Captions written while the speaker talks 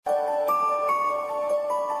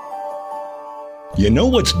You know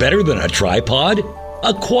what's better than a tripod?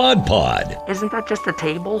 A quad pod. Isn't that just a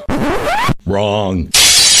table? Wrong.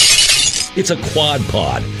 It's a quad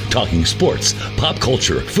pod, talking sports, pop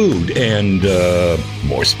culture, food, and,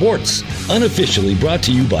 more sports. Unofficially brought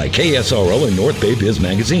to you by KSRO and North Bay Biz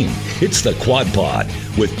Magazine. It's the Quad Pod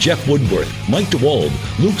with Jeff Woodworth, Mike DeWald,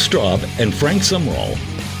 Luke Straub, and Frank Sumrall.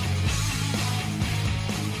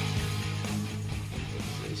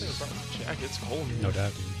 It's cold. No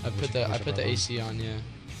doubt. I put the AC on. Yeah.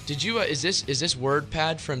 Did you? Is this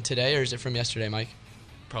WordPad from today or is it from yesterday, Mike?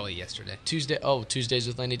 Probably yesterday. Tuesday. Oh, Tuesdays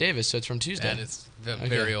with Lanny Davis. So it's from Tuesday. That is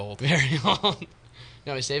very old. Very old. You want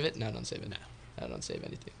me to save it? No, don't save it. No, I don't save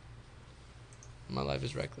anything. My life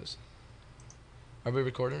is reckless. Are we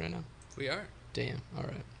recording right now? We are. Damn. All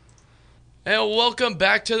right. Hey, welcome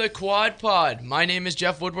back to the Quad Pod. My name is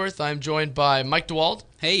Jeff Woodworth. I'm joined by Mike DeWald.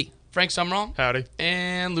 Hey. Frank Sumrall. Howdy.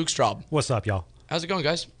 And Luke Straub. What's up, y'all? How's it going,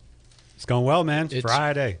 guys? It's going well, man. It's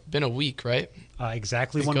Friday. Been a week, right?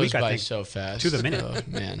 Exactly it 1 goes week, I by think. so fast. To the minute. Oh,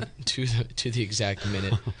 man. To the exact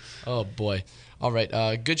minute. Oh, boy. All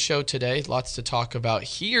right. Good show today. Lots to talk about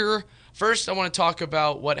here. First, I want to talk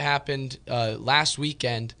about what happened last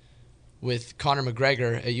weekend with Conor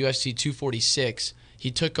McGregor at UFC 246. He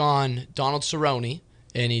took on Donald Cerrone,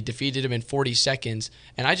 and he defeated him in 40 seconds.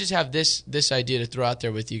 And I just have this idea to throw out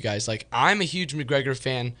there with you guys. Like, I'm a huge McGregor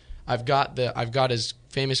fan. I've got his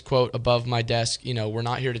famous quote above my desk. You know, we're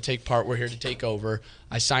not here to take part. We're here to take over.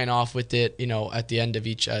 I sign off with it, you know, at the end of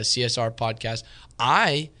each CSR podcast.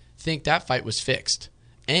 I think that fight was fixed.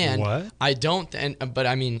 And what? I don't, but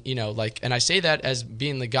I mean, you know, like, and I say that as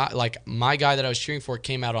being the guy, like my guy that I was cheering for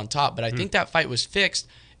came out on top. But I think that fight was fixed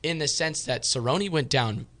in the sense that Cerrone went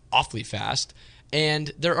down awfully fast.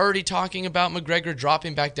 And they're already talking about McGregor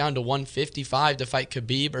dropping back down to 155 to fight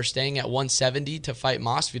Khabib or staying at 170 to fight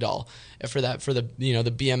Masvidal for the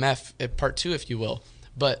BMF part 2, if you will.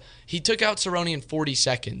 But he took out Cerrone in 40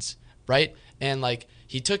 seconds, right? And like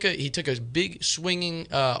he took a big swinging,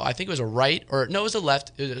 I think it was a right or no, it was a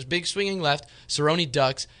left. It was a big swinging left. Cerrone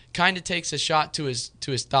ducks, kind of takes a shot to his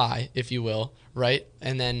thigh, if you will, right?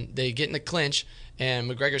 And then they get in the clinch.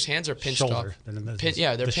 And McGregor's hands are pinched off.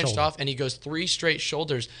 They're pinched off, and he goes 3 straight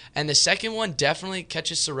shoulders. And the second one definitely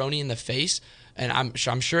catches Cerrone in the face, and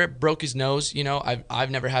I'm sure it broke his nose. You know,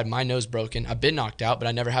 I've never had my nose broken. I've been knocked out, but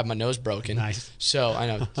I never had my nose broken. Nice. So I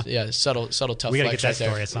know, yeah, subtle tough. We gotta get flex that right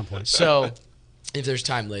story there. at some point. So if there's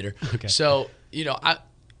time later. Okay. So you know,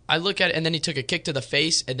 I look at it, and then he took a kick to the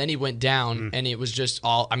face, and then he went down, and it was just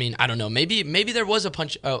all. I mean, I don't know. Maybe there was a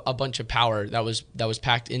bunch of power that was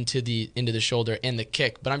packed into the shoulder and the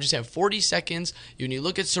kick. But I'm just saying, 40 seconds. When you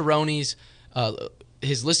look at Cerrone's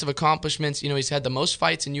his list of accomplishments, you know, he's had the most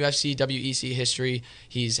fights in UFC WEC history.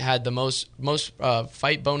 He's had the most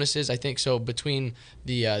fight bonuses, I think. So between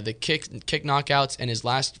the kick knockouts and his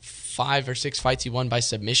last 5 or 6 fights, he won by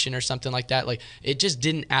submission or something like that. Like, it just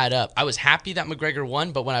didn't add up. I was happy that McGregor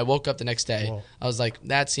won, but when I woke up the next day, I was like,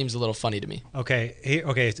 that seems a little funny to me. Okay,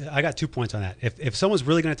 I got 2 points on that. If someone's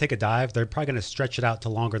really going to take a dive, they're probably going to stretch it out to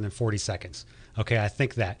longer than 40 seconds. Okay, I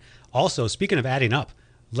think that. Also, speaking of adding up,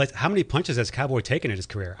 how many punches has Cowboy taken in his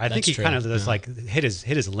career? I think he kind of just like hit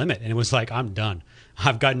his limit, and it was like, I'm done.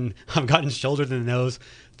 I've gotten shouldered in the nose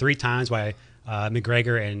 3 times by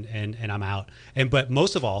McGregor, and I'm out. But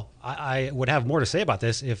most of all, I would have more to say about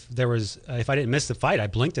this if I didn't miss the fight. I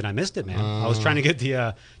blinked and I missed it, man. I was trying to get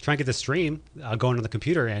the stream going on the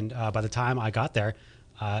computer, and by the time I got there,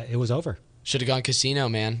 it was over. Should have gone casino,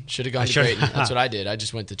 man. Should have gone to Creighton. That's what I did. I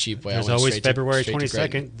just went the cheap way. There's always February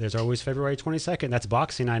 22nd. There's always February 22nd. That's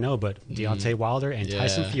boxing, I know, but Deontay Wilder and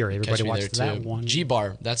Tyson Fury. Everybody watched that one.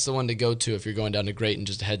 G-Bar, that's the one to go to if you're going down to Creighton,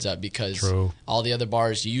 just a heads up, because all the other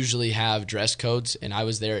bars usually have dress codes, and I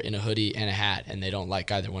was there in a hoodie and a hat, and they don't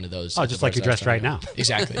like either one of those. Oh, just like you're dressed right now.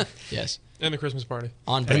 Exactly, yes. And the Christmas party.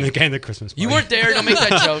 On brand. And the Christmas party. You weren't there. Don't make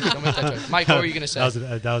that joke. Mike, what were you going to say?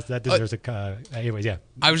 That deserves a... anyways, yeah.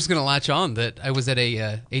 I was just going to latch on that I was at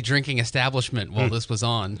a drinking establishment while this was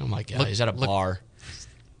on. Oh, my God. Is that a bar?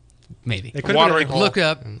 Maybe. It could have been Look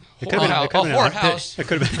up. It could have been a whorehouse. It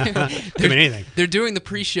could have been anything. They're doing the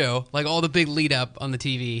pre-show, like all the big lead up on the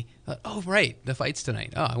TV. Oh, right. The fight's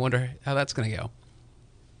tonight. Oh, I wonder how that's going to go.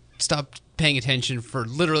 Stopped paying attention for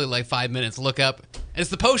literally like 5 minutes. Look up. And it's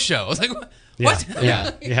the post show. I was like, what?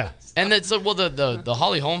 Yeah. And it's like, well, the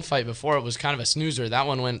Holly Holm fight before it was kind of a snoozer. That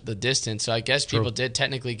one went the distance. So I guess people did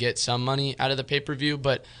technically get some money out of the pay-per-view.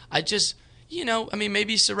 But I just, you know, I mean,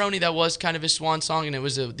 maybe Cerrone, that was kind of his swan song, and it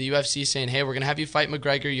was the UFC saying, hey, we're going to have you fight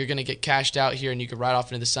McGregor. You're going to get cashed out here, and you can ride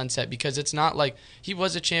off into the sunset, because it's not like he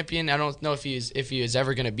was a champion. I don't know if he is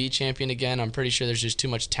ever going to be champion again. I'm pretty sure there's just too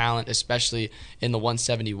much talent, especially in the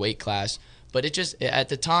 170 weight class. But at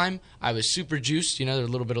the time, I was super juiced. There's a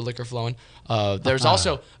little bit of liquor flowing. There's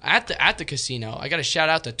also at the casino. I got to shout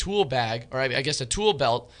out the tool bag, or I guess a tool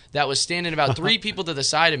belt that was standing about 3 people to the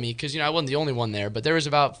side of me because I wasn't the only one there. But there was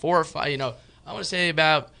about 4 or 5. I want to say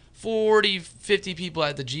about 40, 50 people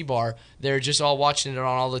at the G Bar. They're just all watching it on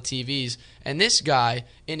all the TVs. And this guy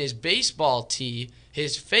in his baseball tee,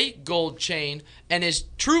 his fake gold chain, and his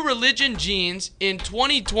True Religion jeans in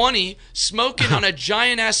 2020 smoking on a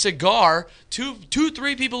giant-ass cigar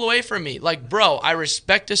 3 people away from me. Like, bro, I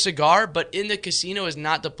respect a cigar, but in the casino is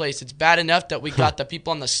not the place. It's bad enough that we got the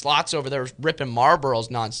people on the slots over there ripping Marlboros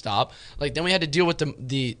nonstop. Like, then we had to deal with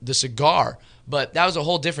the cigar. But that was a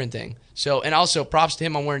whole different thing. So, and also props to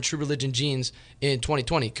him on wearing True Religion jeans in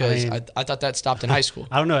 2020 because I thought that stopped in high school.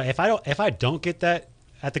 I don't know if I don't get that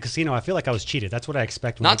at the casino, I feel like I was cheated. That's what I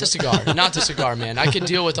expect. Not the cigar, man. I could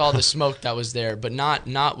deal with all the smoke that was there, but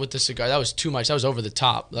not with the cigar. That was too much. That was over the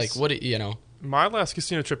top. Like, My last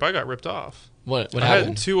casino trip, I got ripped off. What I happened?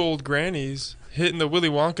 had 2 old grannies hitting the Willy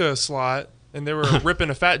Wonka slot, and they were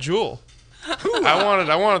ripping a fat jewel.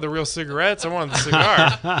 I wanted the real cigarettes. I wanted the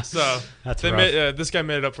cigar. So That's this guy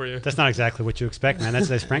made it up for you. That's not exactly what you expect, man.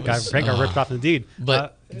 That's Frank got ripped off indeed.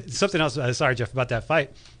 But something else. Sorry, Jeff, about that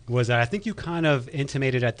fight was that I think you kind of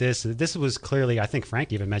intimated at this. This was clearly, I think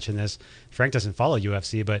Frank even mentioned this. Frank doesn't follow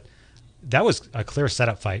UFC, but that was a clear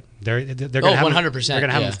setup fight. They're going to 100%. They're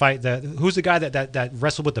going to have him fight. Who's the guy that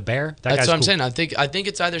wrestled with the bear? That's what I'm saying. I think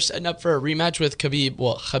it's either setting up for a rematch with Khabib.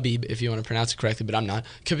 Well, Khabib, if you want to pronounce it correctly, but I'm not.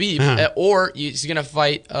 Khabib, or he's going to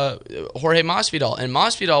fight Jorge Masvidal. And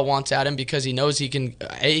Masvidal wants at him because he knows he can.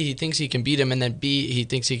 A, he thinks he can beat him, and then B, he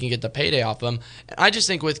thinks he can get the payday off him. And I just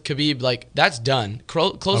think with Khabib, like, that's done.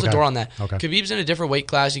 Close the door on that. Okay. Khabib's in a different weight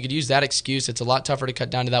class. You could use that excuse. It's a lot tougher to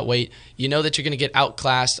cut down to that weight. You know that you're going to get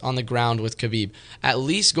outclassed on the ground with Khabib. At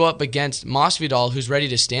least go up against Masvidal, who's ready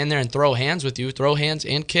to stand there and throw hands with you, throw hands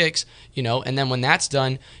and kicks, and then when that's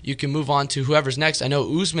done, you can move on to whoever's next. I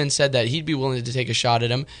know Usman said that he'd be willing to take a shot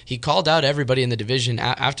at him. He called out everybody in the division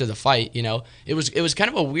after the fight. It was kind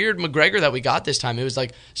of a weird McGregor that we got this time. It was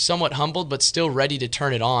like somewhat humbled, but still ready to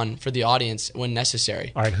turn it on for the audience when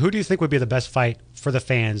necessary. All right, who do you think would be the best fight for the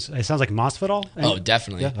fans? It sounds like Masvidal. Oh,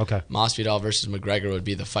 definitely. Yeah? Okay. Masvidal versus McGregor would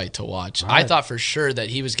be the fight to watch. Right. I thought for sure that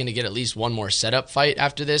he was going to get at least one more setup fight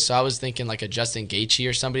after this, so I was thinking like a Justin Gaethje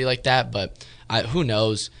or somebody like that, but who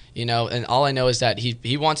knows? And all I know is that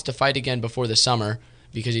he wants to fight again before the summer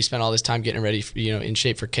because he spent all this time getting ready, in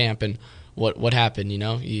shape for camp. And what happened?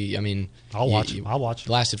 I'll watch.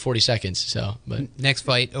 Lasted 40 seconds. So, but Next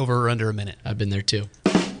fight, over or under a minute. I've been there too.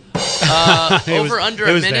 Over under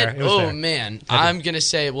a minute. Man, I'm gonna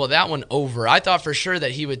say, that one over. I thought for sure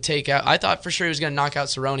that he would take out. I thought for sure he was gonna knock out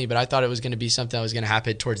Cerrone, but I thought it was gonna be something that was gonna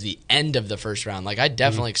happen towards the end of the first round. Like I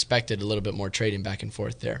definitely expected a little bit more trading back and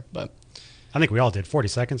forth there, but I think we all did. 40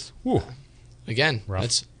 seconds. Whew. Again, rough.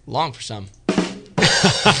 That's long for some.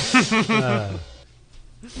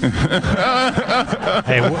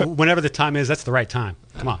 Hey, whenever the time is, that's the right time.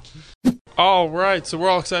 Come on. All right, so we're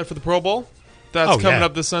all excited for the Pro Bowl. That's coming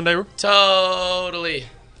up this Sunday. Totally.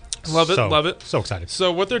 Love it. So excited.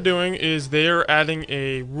 So what they're doing is they're adding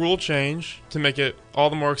a rule change to make it all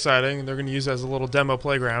the more exciting, and they're going to use it as a little demo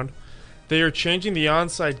playground. They are changing the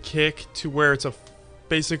onside kick to where it's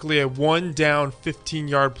basically a 1-down,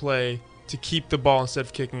 15-yard play to keep the ball instead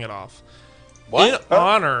of kicking it off. In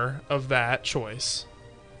honor of that choice,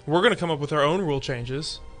 we're going to come up with our own rule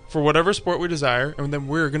changes for whatever sport we desire, and then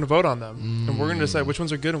we're going to vote on them. And we're going to decide which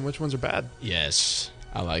ones are good and which ones are bad. Yes,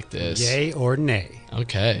 I like this. Yay or nay?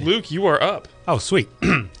 Okay. Luke, you are up. Oh, sweet.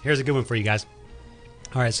 Here's a good one for you guys.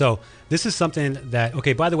 All right, so this is something that,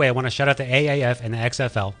 by the way, I want to shout out the AAF and the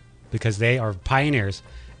XFL because they are pioneers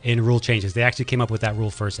in rule changes. They actually came up with that rule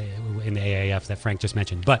first in the AAF that Frank just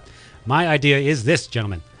mentioned. But my idea is this,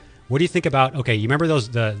 gentlemen. What do you think about, you remember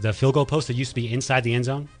the field goal posts that used to be inside the end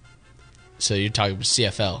zone? So you're talking about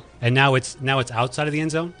CFL. And now it's outside of the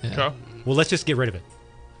end zone? Yeah. Okay. Well, let's just get rid of it.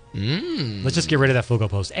 Let's just get rid of that field goal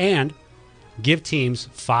post and give teams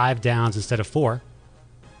 5 downs instead of 4,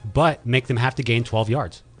 but make them have to gain 12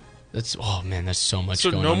 yards. That's so much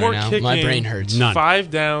So going no on more right now. kicking. My brain hurts. None. 5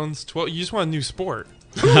 downs, 12. You just want a new sport.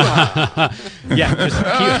 Yeah, just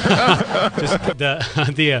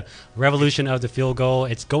the revolution of the field goal.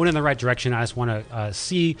 It's going in the right direction. I just want to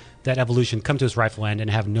see that evolution come to its rightful end and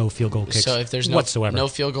have no field goal kicks. So if there's whatsoever. no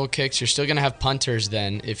field goal kicks, you're still going to have punters.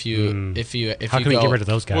 Then if you How can we get rid of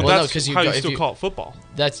those guys? Well, Well, no, that's 'cause how you still call it football.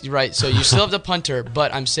 That's right. So you still have the punter,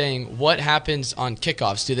 but I'm saying, what happens on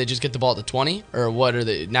kickoffs? Do they just get the ball at the 20, or what are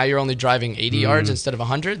they? Now you're only driving 80 yards instead of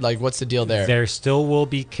 100. Like, what's the deal there? There still will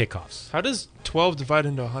be kickoffs. How does 12 divide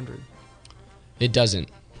into 100? It doesn't.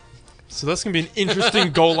 So that's going to be an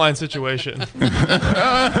interesting goal line situation.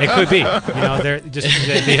 It could be. They're just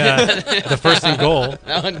the first and goal.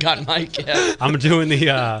 That one got Mike. Yeah. I'm doing the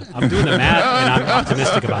math, and I'm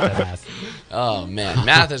optimistic about that math. Oh, man.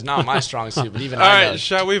 Math is not my strong suit, but even All I right, know.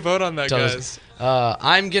 shall we vote on that, guys?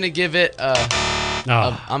 I'm going to give it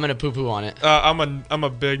I'm going to poo-poo on it. I'm a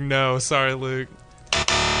big no. Sorry, Luke.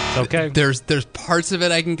 It's okay. There's parts of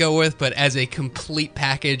it I can go with, but as a complete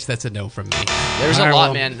package, that's a no from me. There's All a right, lot,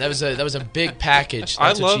 well- man. That was a big package. I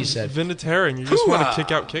That's what she love said. Vinatieri. You just want to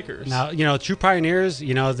kick out kickers. Now, true pioneers,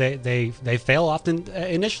 they fail often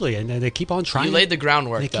initially, and they keep on trying. You laid the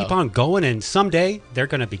groundwork, They though. keep on going, and someday they're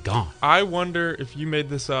going to be gone. I wonder if you made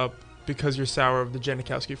this up because you're sour of the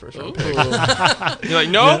Janikowski first round pick. Ooh. You're like,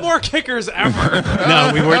 no more kickers ever. No,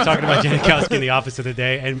 we were talking about Janikowski in the office of the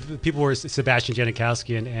day, and people were Sebastian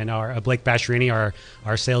Janikowski and our Blake Basherini,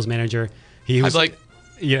 our sales manager. He was Blake.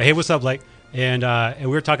 Yeah, hey, what's up, Blake? And we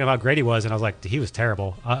were talking about how great he was, and I was like, he was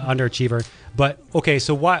terrible, underachiever. But okay,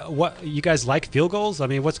 so what you guys like field goals? I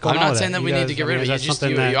mean, what's going I'm on? not with saying that You we guys- need to get I rid mean, of it. is You that just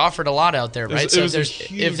something you offered a lot out there, right? It So was a if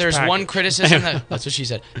huge there's one package. criticism that's what she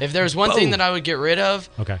said. If there's one thing that I would get rid of,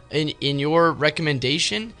 Okay. in your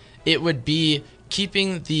recommendation, it would be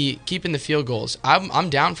keeping the field goals. I'm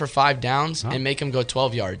down for 5 downs and make them go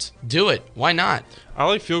 12 yards. Do it. Why not? I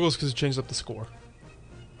like field goals because it changes up the score.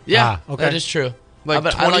 Yeah, okay. that is true. Like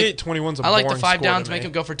But I 28-21's a I like the boring 5 score downs, to make me.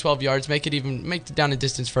 them go for 12 yards, make it down a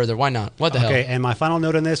distance further. Why not? What the Okay, hell? and my final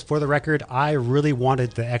note on this, for the record, I really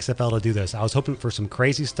wanted the XFL to do this. I was hoping for some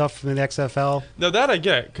crazy stuff from the XFL. No, that I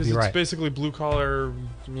get because it's You're right. basically blue collar,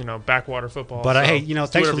 backwater football. But so hey, do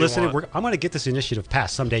thanks for whatever you listening. want. I'm going to get this initiative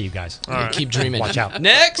passed someday, you guys. All right. Keep dreaming. Watch out.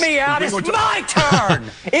 Next. Me out. It's my turn.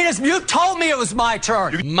 You told me it was my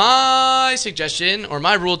turn. My suggestion or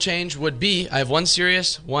my rule change would be I have one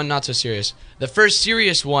serious, one not so serious. The first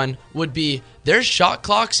serious one would be there's shot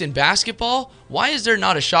clocks in basketball. Why is there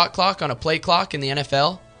not a shot clock on a play clock in the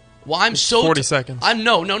NFL? Well, I'm so 40 seconds. I'm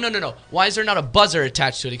no. Why is there not a buzzer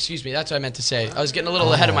attached to it? Excuse me. That's what I meant to say. I was getting a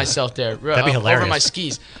little ahead of myself there. That'd be Over hilarious. my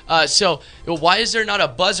skis. Why is there not a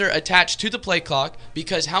buzzer attached to the play clock?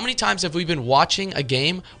 Because how many times have we been watching a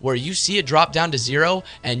game where you see it drop down to 0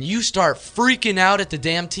 and you start freaking out at the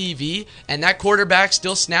damn TV and that quarterback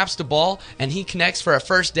still snaps the ball and he connects for a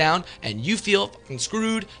first down and you feel fucking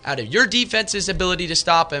screwed out of your defense's ability to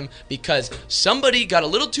stop him because somebody got a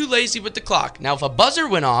little too lazy with the clock. Now, if a buzzer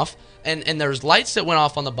went off, and there's lights that went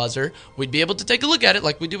off on the buzzer, we'd be able to take a look at it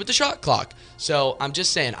like we do with the shot clock. So I'm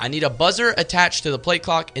just saying, I need a buzzer attached to the play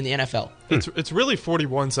clock in the NFL. It's really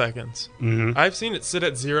 41 seconds. Mm-hmm. I've seen it sit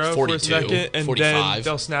at 0 for 42, a second, and 45. then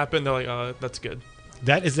they'll snap it, and they're like, "Oh, that's good."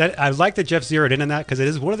 That I like that Jeff zeroed in on that because it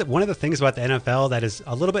is one of the things about the NFL that is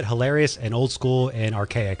a little bit hilarious and old school and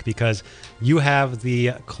archaic because you have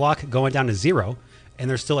the clock going down to 0 and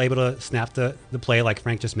they're still able to snap the play like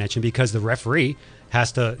Frank just mentioned because the referee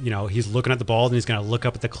has to, he's looking at the ball and he's going to look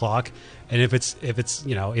up at the clock, and if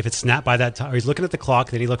it's snapped by that time, or he's looking at the clock,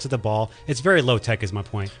 then he looks at the ball. It's very low tech, is my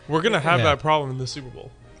point. We're gonna have Yeah. that problem in the Super Bowl.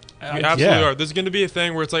 We absolutely are. There's gonna be a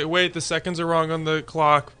thing where it's like, wait, the seconds are wrong on the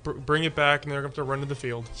clock. Bring it back, and they're gonna have to run to the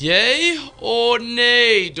field. Yay or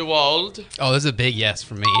nay, DeWald? Oh, this is a big yes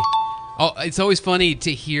for me. Oh, it's always funny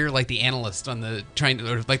to hear like the analyst on the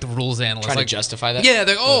the rules analyst Trying like, to justify that? Yeah,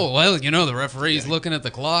 they're the referee's looking at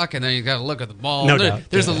the clock, and then you got to look at the ball. No doubt.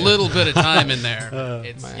 There's a little bit of time in there.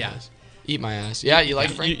 It's My yeah. ass. Eat my ass. Yeah, you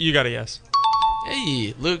like it, Frank? You got a yes.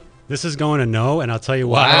 Hey, Luke. This is going to no, and I'll tell you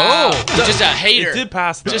why. Wow. You're just a hater. It did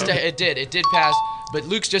pass. Though. It did pass. But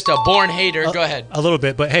Luke's just a born hater. Go ahead. A little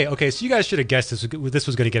bit, but hey, okay. So you guys should have guessed this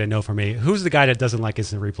was going to get a no for me. Who's the guy that doesn't like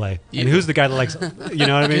instant replay, You. and who's the guy that likes? You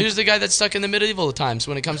know what I mean? Who's the guy that's stuck in the medieval times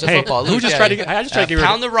when it comes to Hey, football? who Luke, just yeah, tried to get- I just tried to get rid of-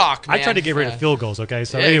 pound the rock, man. I tried to get rid of field goals. Okay,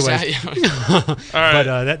 so Yeah, anyways, exactly. All right.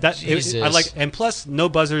 but I Jesus. like, and plus no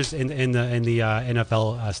buzzers in the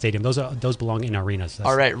NFL stadium. Those belong in arenas.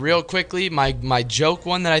 All right, real quickly, my joke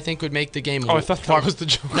one that I think would make the game. Oh, I thought that was the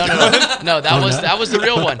joke. No, that was the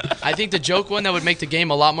real one. I think the joke one that would make the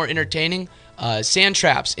game a lot more entertaining. Sand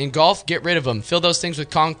traps in golf, get rid of them. Fill those things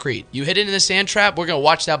with concrete. You hit it in the sand trap, we're gonna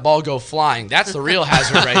watch that ball go flying. That's the real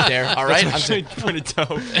hazard right there. All right, That's actually pretty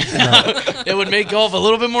dope. it would make golf a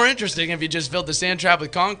little bit more interesting if you just filled the sand trap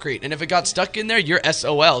with concrete. And if it got stuck in there, you're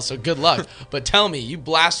SOL. So good luck. But tell me, you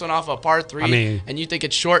blast one off a par 3, and you think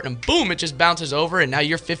it's short, and boom, it just bounces over, and now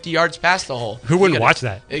you're 50 yards past the hole. Who wouldn't watch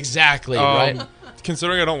that? Exactly. Right.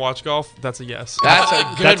 Considering I don't watch golf, that's a yes. That's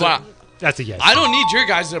a good one. That's a yes. I don't need your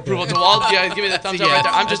guys' approval. DeWald, yeah, give me the thumbs up right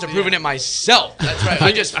there. I'm just approving it myself. That's right.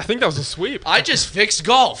 I think that was a sweep. I just fixed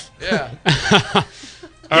golf. Yeah.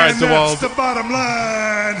 All right, And DeWald. that's the bottom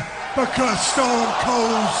line because Stone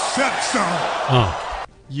Cold said so.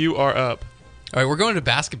 You are up. All right, we're going to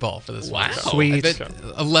basketball for this one. Wow. Sweet.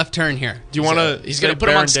 A left turn here. Do you want to? He's gonna put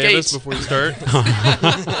him on Davis skates. before you start.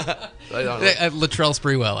 Latrell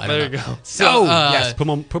Sprewell. I don't There you know. go. So, Yes, put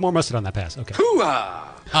more mustard on that pass. Okay.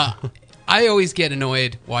 I always get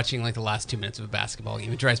annoyed watching like the last 2 minutes of a basketball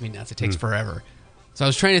game. It drives me nuts. It takes forever. So I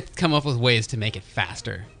was trying to come up with ways to make it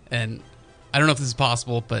faster, and I don't know if this is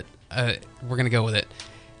possible, but we're gonna go with it.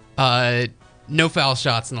 No foul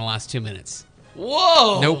shots in the last 2 minutes.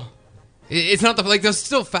 Whoa. Nope. It's not like there's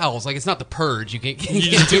still fouls. Like it's not the purge. You can't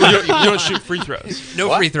You don't shoot free throws.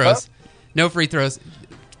 no free throws. No free throws.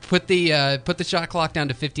 Put the shot clock down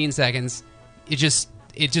to 15 seconds. It just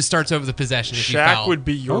starts over the possession if you foul. Shaq would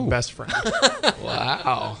be your best friend.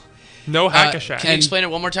 Wow. No hack-a-Shaq. Can you explain it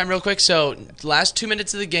one more time real quick? So, last 2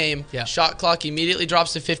 minutes of the game, Yeah. shot clock immediately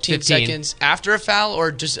drops to 15 seconds after a foul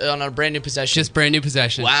or just on a brand new possession? Just brand new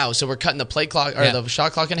possession. Wow, so we're cutting the play clock or Yeah. the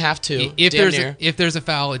shot clock in half too. If Damn there's near. if there's a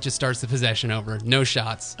foul, it just starts the possession over. No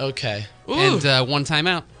shots. Okay. Ooh, And one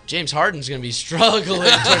timeout. James Harden's going to be struggling.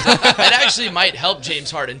 It actually might help James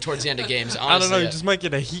Harden towards the end of games, honestly. I don't know. You just might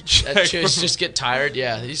get a heat check. just get tired.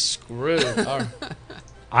 Yeah, he's screwed. All right.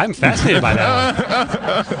 I'm fascinated by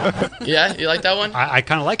that one. Yeah, you like that one? I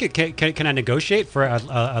kind of like it. Can I negotiate for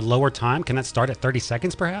a lower time? Can that start at 30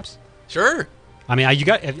 seconds, perhaps? Sure. I mean,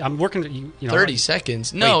 I'm working. You know, 30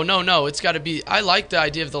 seconds. No. It's got to be. I like the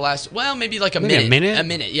idea of the last. Well, maybe like a Maybe minute. a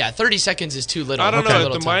minute? Yeah, 30 seconds is too little. I don't Too know. At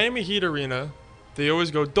little the time. Miami Heat arena, they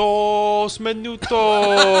always go dos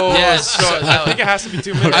minutos. Yes. So I think it has to be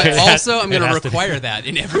 2 minutes. Also, I'm going It to has to be. require that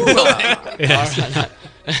in every building.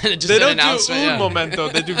 Just They an don't do announcement, un yeah. momento.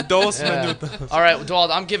 They do dos minutos. All right,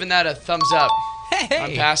 Dwald, I'm giving that a thumbs up. Hey.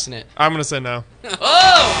 I'm passing it. I'm gonna say no.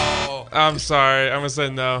 Oh! I'm sorry. I'm gonna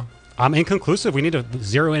say no. I'm inconclusive. We need to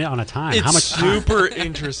zero in on a time. It's How much time? super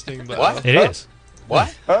interesting though. What? It is.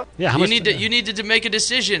 What? Yeah. How You much? needed to make a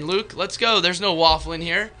decision, Luke. Let's go. There's no waffling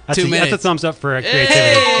here. That's 2 That's a minutes. thumbs up for creativity.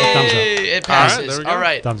 A thumbs up. Hey, it All right, passes. there we go. All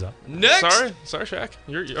right. Thumbs up. Next. Sorry,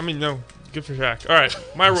 Shaq. I mean, no. Good for Shaq. All right,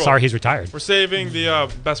 my rule. Sorry, he's retired. We're saving the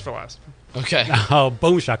best for last. Okay. Oh,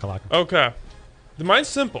 boom shakalaka. Okay. Mine's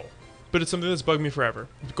simple, but it's something that's bugged me forever.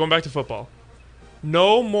 Going back to football.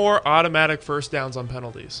 No more automatic first downs on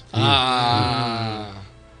penalties. Ah.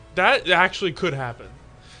 That actually could happen.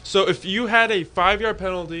 So if you had a 5-yard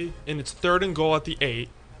penalty and it's 3rd and goal at the 8,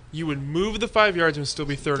 you would move the 5 yards and still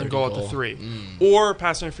be third and goal at the 3. Or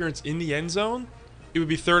pass interference in the end zone, it would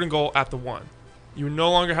be 3rd and goal at the 1. You would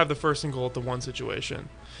no longer have the 1st and goal at the 1 situation.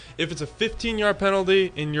 If it's a 15-yard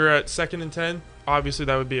penalty and you're at 2nd and 10, obviously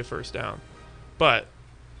that would be a first down. But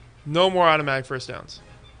no more automatic first downs.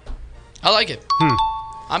 I like it.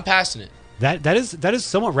 I'm passing it. That is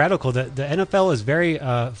somewhat radical. The NFL is very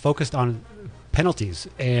focused on penalties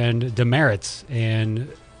and demerits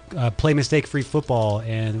and play mistake-free football,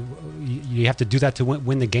 and you have to do that to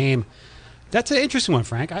win the game. That's an interesting one,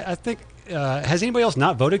 Frank. I think. Has anybody else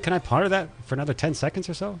not voted? Can I ponder that for another 10 seconds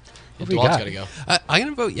or so? What do we Dwald's got? got to go. I'm going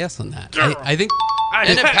to vote yes on that. I think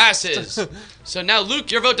And it passes. So now,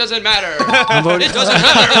 Luke, your vote doesn't matter. I'm voting. It doesn't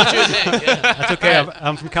matter what you think. Yeah. That's okay.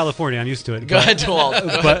 I'm from California. I'm used to it. Go ahead, Dwald.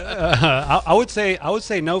 But I would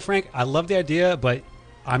say no, Frank. I love the idea, but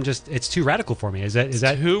it's too radical for me. Is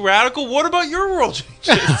that Too radical? What about your rule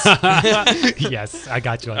changes? Yes, I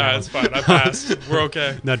got you on All right, that it's one. fine. I passed. We're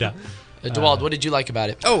okay. No doubt. Dwald, what did you like about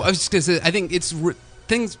it? I was just going to say, I think it's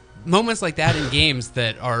moments like that in games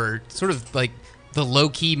that are sort of like the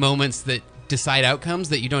low-key moments that decide outcomes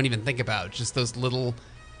that you don't even think about. Just those little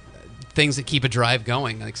things that keep a drive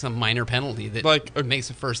going, like some minor penalty that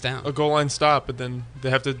makes a first down. A goal line stop, but then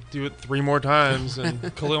they have to do it 3 more times,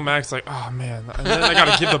 and Khalil Mack's like, oh, man. And then I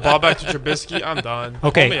got to give the ball back to Trubisky. I'm done. Pull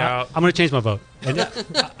Okay, me out. I'm going to change my vote. And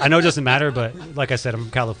I know it doesn't matter, but like I said, I'm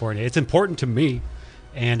from California. It's important to me.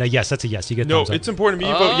 And yes, that's a yes. You get No, thumbs up. it's important to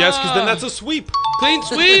me. You vote yes, because then that's a sweep. Clean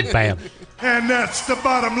sweep. Bam. And that's the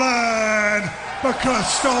bottom line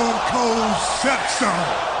because Stone Cold said so.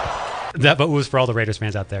 That vote was for all the Raiders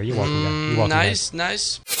fans out there. You're welcome. You're welcome.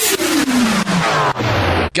 Nice.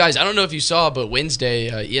 Guys, I don't know if you saw, but Wednesday,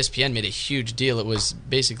 ESPN made a huge deal. It was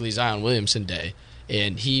basically Zion Williamson Day,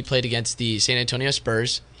 and he played against the San Antonio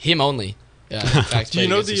Spurs. Him only. In fact, Do you played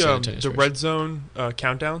know against San Antonio the Spurs. red zone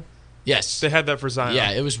countdown? Yes. They had that for Zion. Yeah,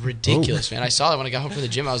 it was ridiculous, man. I saw that when I got home from the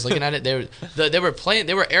gym. I was looking at it. They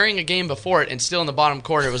were airing a game before it, and still in the bottom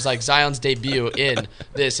corner, it was like Zion's debut in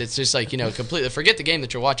this. It's just like, completely forget the game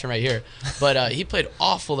that you're watching right here. But he played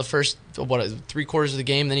awful the first 3 quarters of the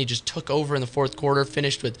game. Then he just took over in the fourth quarter,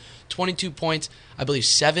 finished with 22 points, I believe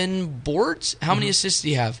 7 boards. How many assists did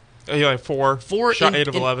he have? He like four shot 8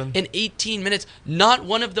 of 11 in 18 minutes. Not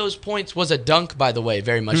one of those points was a dunk, by the way.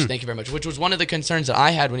 Very much, thank you very much. Which was one of the concerns that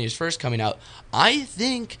I had when he was first coming out. I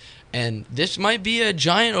think, and this might be a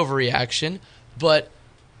giant overreaction, but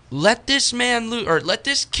let this man lose, or let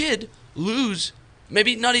this kid lose.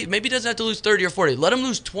 Maybe he doesn't have to lose 30 or 40. Let him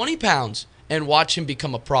lose 20 pounds and watch him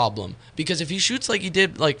become a problem. Because if he shoots like he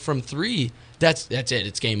did, like from 3. That's it.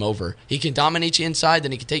 It's game over. He can dominate you inside,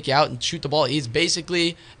 then he can take you out and shoot the ball. He's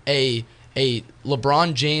basically a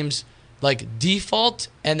LeBron James like default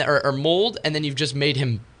or mold, and then you've just made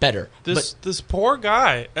him better. This poor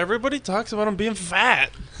guy. Everybody talks about him being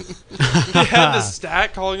fat. He had the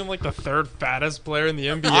stat calling him like the 3rd fattest player in the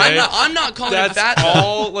NBA. I'm not calling him fat. That's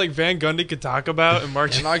all like Van Gundy could talk about, and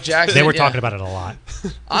Mark Jackson. They were talking about it a lot.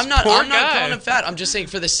 I'm not calling him fat. I'm just saying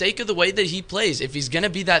for the sake of the way that he plays, if he's going to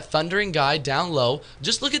be that thundering guy down low,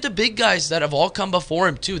 just look at the big guys that have all come before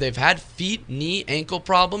him too. They've had feet, knee, ankle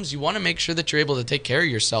problems. You want to make sure that you're able to take care of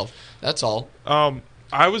yourself. That's all.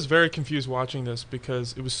 I was very confused watching this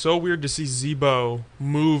because it was so weird to see Zebo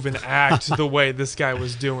move and act the way this guy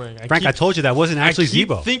was doing. I told you that wasn't actually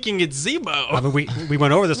Zebo. I keep thinking it's Zebo. I mean, we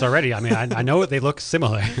went over this already. I mean, I know they look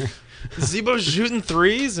similar. Zebo's shooting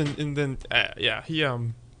threes, and then he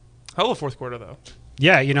hell of a fourth quarter though.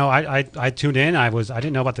 Yeah, I tuned in. I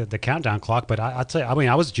didn't know about the countdown clock, but I'd say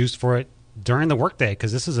I was juiced for it during the workday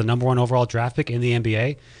because this is the number 1 overall draft pick in the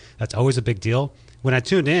NBA. That's always a big deal. When I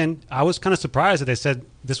tuned in, I was kind of surprised that they said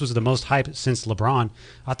this was the most hype since LeBron.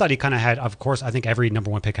 I thought he kind of had, of course, I think every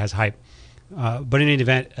number 1 pick has hype. But in any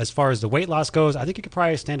event, as far as the weight loss goes, I think he could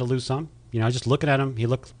probably stand to lose some. Just looking at him, he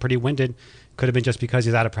looked pretty winded. Could have been just because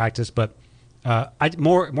he's out of practice. But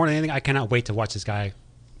more than anything, I cannot wait to watch this guy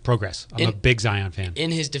progress. I'm a big Zion fan. In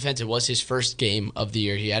his defense, it was his first game of the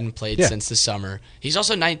year. He hadn't played since the summer. He's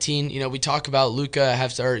also 19. We talk about Luka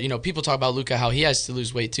people talk about Luka, how he has to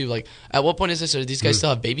lose weight too. Like, at what point is this? Or these guys still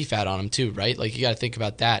have baby fat on them too, right? Like, you got to think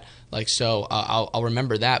about that. Like, so I'll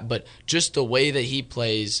remember that. But just the way that he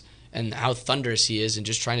plays and how thunderous he is, and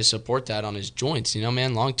just trying to support that on his joints,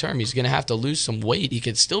 man, long term, he's going to have to lose some weight. He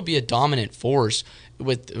could still be a dominant force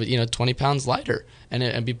with 20 pounds lighter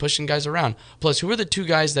and be pushing guys around. Plus, who are the 2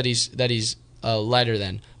 guys that he's lighter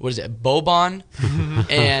than? What is it? Boban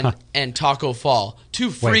and Taco Fall. 2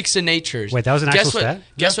 freaks of nature. Wait, that was an actual stat?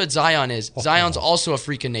 Guess what Zion is? Zion's also a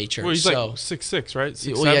freak of nature. Well, he's like 6'6", right?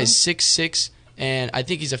 6'7"? Well, yeah, he's 6'6", and I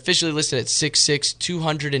think he's officially listed at 6'6",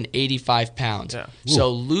 285 pounds. Yeah. So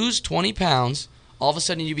lose 20 pounds, all of a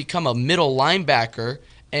sudden you become a middle linebacker,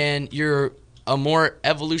 and you're a more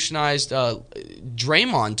evolutionized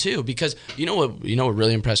Draymond too. Because you know what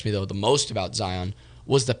really impressed me though the most about Zion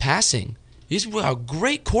was the passing. He's a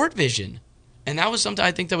great court vision. And that was something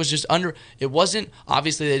I think that was just it wasn't,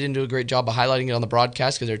 obviously they didn't do a great job of highlighting it on the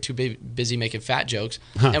broadcast because they're too busy making fat jokes.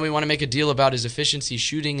 And we want to make a deal about his efficiency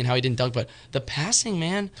shooting and how he didn't dunk. But the passing,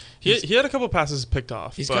 man. He had a couple passes picked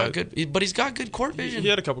off. He's got good court vision. He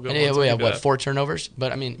had a couple good ones. He had 4 turnovers?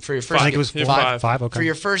 But I mean, for your first I think it was 5. Okay. For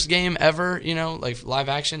your first game ever, like live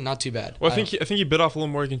action, not too bad. Well, I think he bit off a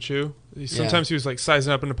little more he can chew. Sometimes he was like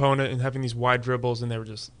sizing up an opponent and having these wide dribbles, and they were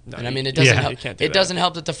just. And I mean, it doesn't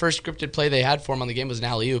help that the first scripted play they had for him on the game was an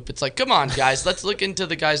alley-oop. It's like, come on, guys, let's look into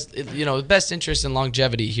the guys' best interest in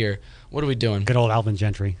longevity here. What are we doing? Good old Alvin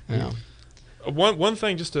Gentry. Yeah. One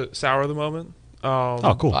thing just to sour the moment.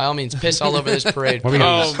 Cool. By all means, piss all over this parade.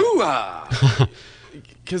 Because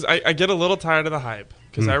I get a little tired of the hype.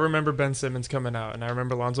 Because I remember Ben Simmons coming out, and I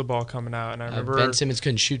remember Lonzo Ball coming out, and I remember Ben Simmons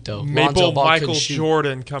couldn't shoot though. Michael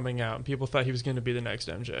Jordan coming out, and people thought he was going to be the next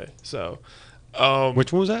MJ. So,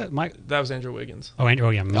 which one was that? Mike? That was Andrew Wiggins. Oh,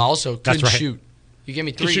 yeah. Also couldn't shoot. You give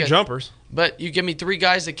me 3 shoot jumpers, but you give me 3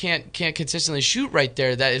 guys that can't consistently shoot right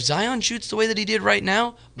there. That if Zion shoots the way that he did right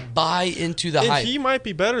now, buy into the hype. He might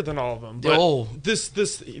be better than all of them. But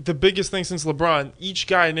the biggest thing since LeBron, each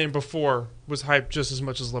guy named before was hyped just as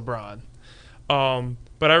much as LeBron.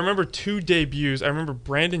 But I remember 2 debuts. I remember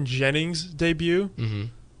Brandon Jennings' debut. Mm-hmm.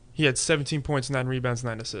 He had 17 points, 9 rebounds,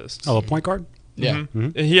 9 assists. Oh, a point guard? Yeah.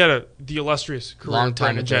 Mm-hmm. And he had the illustrious career long of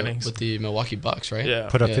time Brandon Jennings. With the Milwaukee Bucks, right? Yeah.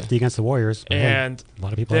 Put up 50 against the Warriors. And a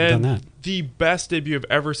lot of people have done that. The best debut I've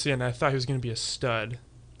ever seen, and I thought he was going to be a stud,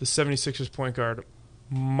 the 76ers point guard,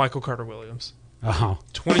 Michael Carter-Williams. Oh.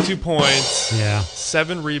 22 points,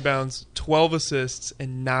 7 rebounds, 12 assists,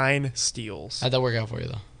 and 9 steals. How'd that work out for you,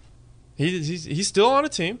 though? He's still on a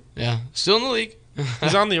team. Yeah, still in the league.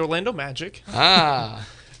 He's on the Orlando Magic.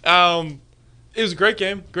 It was a great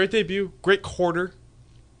game, great debut, great quarter.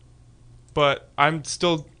 But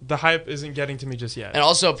the hype isn't getting to me just yet. And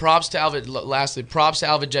also, props to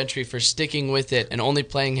Alvin Gentry for sticking with it and only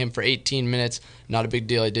playing him for 18 minutes. Not a big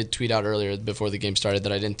deal. I did tweet out earlier before the game started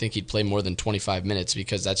that I didn't think he'd play more than 25 minutes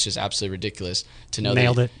because that's just absolutely ridiculous to know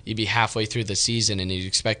Nailed that it. you'd be halfway through the season and you'd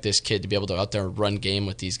expect this kid to be able to out there and run game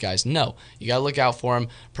with these guys. No, you got to look out for him.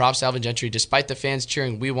 Props to Alvin Gentry. Despite the fans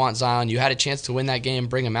cheering, we want Zion. You had a chance to win that game,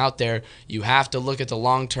 bring him out there. You have to look at the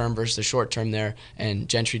long term versus the short term there, and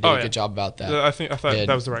Gentry did a good job about that. I thought that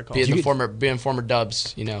was the right call. Being former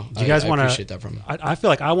Dubs, Do you guys want to? appreciate that from him. I feel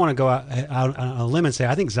like I want to go out on a limb and say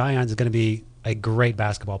I think Zion's going to be a great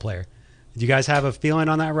basketball player. Do you guys have a feeling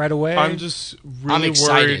on that right away? I'm just really I'm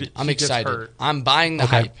excited. worried. I'm he gets excited. hurt. I'm buying the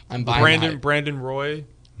hype. I'm buying the hype. Brandon Roy,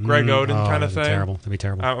 Greg Oden kind of thing. Terrible. That'd be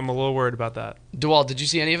terrible. I'm a little worried about that. DeWalt, did you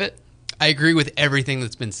see any of it? I agree with everything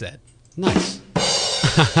that's been said. Nice.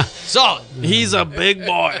 Solid. He's a big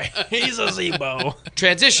boy. He's a Zebo.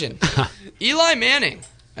 Transition. Eli Manning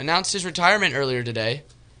announced his retirement earlier today,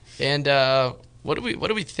 and what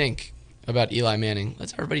do we think about Eli Manning?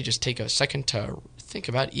 Let's everybody just take a second to think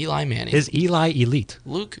about Eli Manning. Is Eli elite?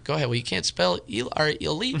 Luke, go ahead. Well, you can't spell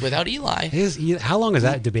elite without Eli. How long has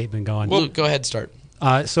that debate been going? Luke, go ahead. Start.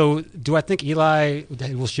 So do I think Eli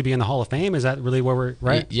should be in the Hall of Fame? Is that really where we're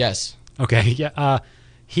right? Yes. Okay. Yeah.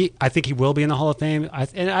 I think he will be in the Hall of Fame,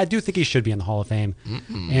 and I do think he should be in the Hall of Fame.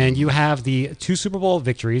 And you have the 2 Super Bowl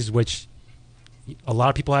victories, which a lot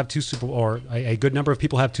of people have 2 Super Bowl, or a good number of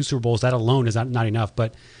people have 2 Super Bowls. That alone is not enough.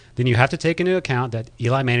 But then you have to take into account that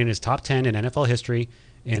Eli Manning is top 10 in NFL history,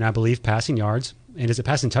 and I believe passing yards. And is it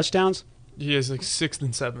passing touchdowns? He is like 6th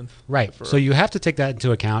and 7th. Right. So you have to take that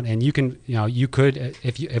into account, and you could,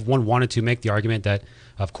 if one wanted to make the argument that,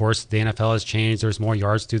 of course, the NFL has changed. There's more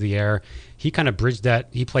yards through the air. He kind of bridged that.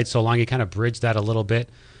 He played so long. He kind of bridged that a little bit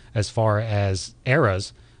as far as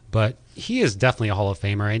eras. But he is definitely a Hall of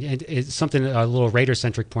Famer, and it's something a little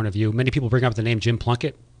Raider-centric point of view. Many people bring up the name Jim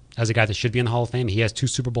Plunkett as a guy that should be in the Hall of Fame. He has 2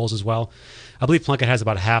 Super Bowls as well. I believe Plunkett has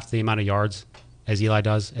about half the amount of yards as Eli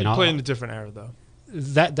does. He played in a different era, though.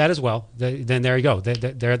 That as well. Then there you go.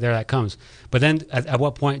 There that comes. But then at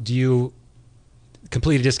what point do you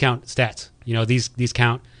completely discount stats? These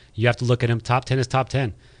count. You have to look at him. Top 10 is top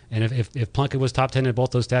 10. And if Plunkett was top 10 in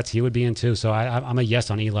both those stats, he would be in too. So I'm a yes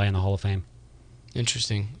on Eli in the Hall of Fame.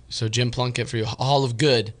 Interesting. So Jim Plunkett for you, Hall of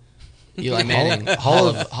Good. Eli Manning, Hall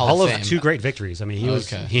of Fame. 2 great victories. I mean,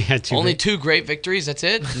 he had 2. Only 2 great victories. That's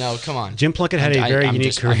it. No, come on. Jim Plunkett had a very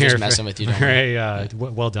unique career. I'm just messing with you. Very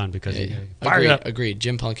well done because he fired up. Agreed.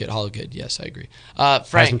 Jim Plunkett, Hall of Good. Yes, I agree.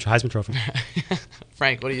 Frank, Heisman Trophy.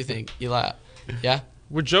 Frank, what do you think? Eli, yeah.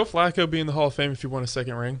 Would Joe Flacco be in the Hall of Fame if he won a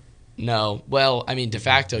 2nd ring? No. Well, I mean, de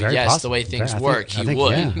facto, Very yes. possible. The way things I think- work, I he think,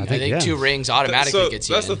 would. yeah, I think 2 rings automatically gets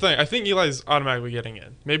you That's in. the thing. I think Eli's automatically getting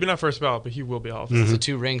in. Maybe not first ballot, but he will be Hall of Fame. It's a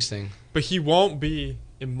 2 rings thing. But he won't be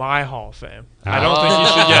in my Hall of Fame. I don't think he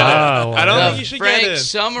should get in. I don't think he should Frank get in.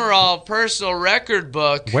 Summerall personal record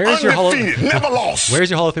book. Where's your Hall? Never lost. Where's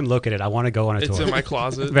your Hall of Fame located? I want to go on a It's tour. in my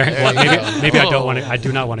closet. Maybe I don't want to. I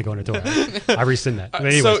do not want to go on a tour. I rescind that. But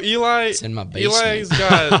anyways, So Eli, It's in my basement. Eli's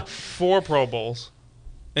got 4 Pro Bowls,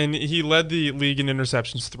 and he led the league in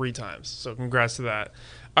interceptions 3 times. So congrats to that.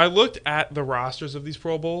 I looked at the rosters of these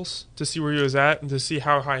Pro Bowls to see where he was at and to see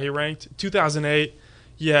how high he ranked. 2008,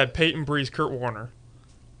 you had Peyton Breeze, Kurt Warner.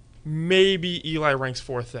 Maybe Eli ranks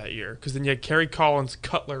 4th that year because then you had Kerry Collins,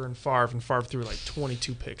 Cutler, and Favre threw like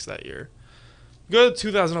 22 picks that year. Go to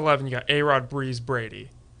 2011, you got A-Rod, Breeze, Brady.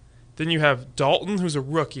 Then you have Dalton, who's a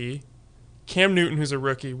rookie, Cam Newton, who's a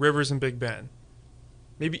rookie, Rivers, and Big Ben.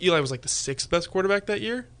 Maybe Eli was like the 6th best quarterback that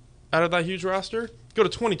year out of that huge roster. Go to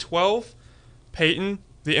 2012, Peyton,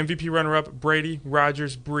 the MVP runner-up, Brady,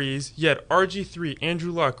 Rodgers, Breeze. You had RG3,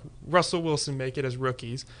 Andrew Luck, Russell Wilson make it as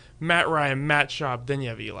rookies, Matt Ryan, Matt Schaub, then you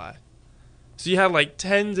have Eli. So you had like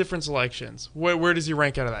 10 different selections. Where does he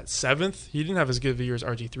rank out of that? 7th? He didn't have as good of a year as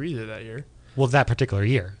RG3 did that year. well, that particular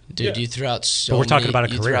year. Dude, Yeah. you threw out so But we're talking many, about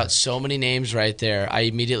a you career. threw out so many names right there. I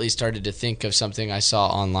immediately started to think of something I saw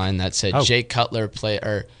online that said Oh. Jay Cutler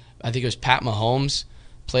or I think it was Pat Mahomes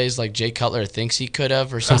plays like Jay Cutler thinks he could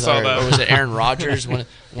have, or something. saw that. Or was it Aaron Rodgers?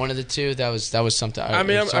 one of the two. That was something. I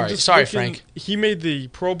mean, I'm just sorry, looking- Frank. He made the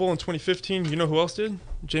Pro Bowl in 2015. You know who else did?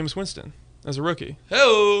 Jameis Winston as a rookie.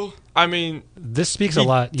 Oh, I mean, This speaks he a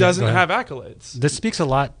lot. doesn't go ahead. have accolades. This speaks a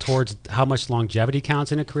lot towards how much longevity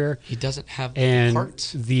counts in a career. he doesn't have And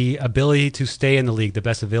heart. the ability to stay in the league, the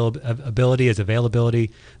best ability is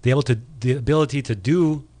availability. The ability to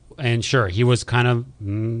do, and sure, he was kind of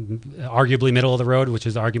arguably middle of the road, which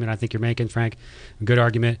is the argument I think you're making, Frank. Good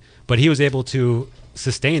argument. But he was able to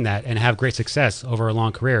sustain that and have great success over a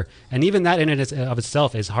long career. And even that in and of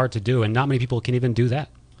itself is hard to do, and not many people can even do that.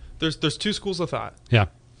 there's two schools of thought. Yeah.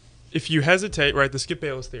 If you hesitate, right, the Skip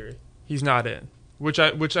Bayless theory, he's not in, which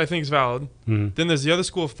I think is valid. Then there's the other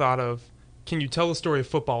school of thought of, can you tell the story of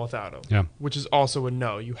football without him? Yeah. Which is also a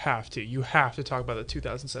no. You have to. You have to talk about the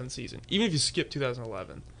 2007 season. Even if you skip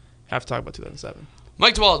 2011, have to talk about 2007.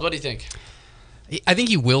 Mike DeWald, what do you think? I think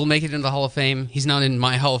he will make it into the Hall of Fame. He's not in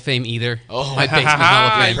my Hall of Fame either. Oh, my basement Hall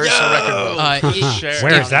of Fame. Personal record.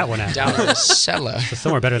 Where is that one at? Down in the cellar. So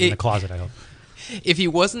somewhere better than the closet, I hope. If he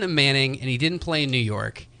wasn't a Manning and he didn't play in New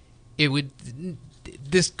York,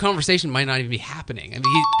 this conversation might not even be happening. I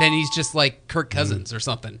mean, then he's just like Kirk Cousins or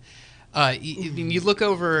something. You look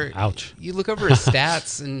over. Ouch. You look over his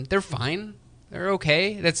stats, and they're fine. They're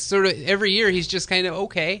okay. That's sort of every year he's just kind of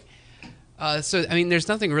okay. So I mean, there's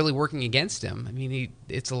nothing really working against him. I mean,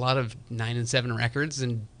 it's a lot of 9-7 records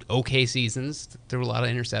and okay seasons. There were a lot of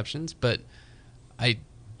interceptions, but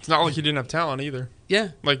It's not like he didn't have talent either. Yeah.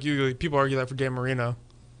 Like people argue that for Dan Marino.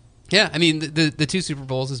 Yeah, I mean the 2 Super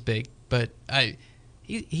Bowls is big, but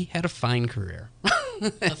he had a fine career.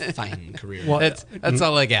 A fine career. Well, that's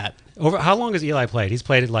all I got. How long has Eli played? He's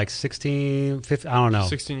played it like 16, 15, I don't know.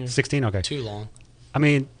 16 years. 16, okay. Too long. I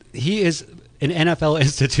mean, he is an NFL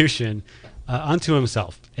institution unto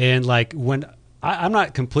himself. And like when I'm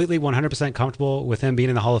not completely 100% comfortable with him being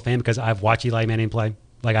in the Hall of Fame because I've watched Eli Manning play.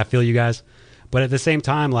 Like I feel you guys. But at the same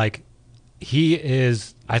time, like he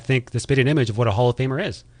is, I think, the spitting image of what a Hall of Famer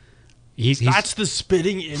is. That's the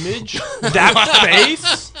spitting image? That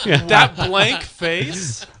face? That blank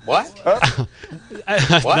face? What?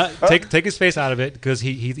 Take his face out of it because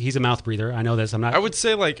he's a mouth breather. I know this. I would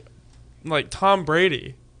say like Tom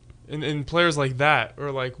Brady and players like that,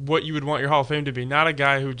 or like what you would want your Hall of Fame to be. Not a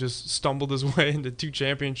guy who just stumbled his way into 2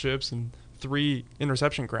 championships and 3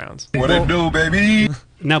 interception crowns. What it do, baby?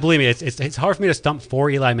 Now, believe me, it's hard for me to stump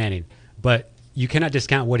for Eli Manning, but you cannot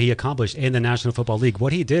discount what he accomplished in the National Football League.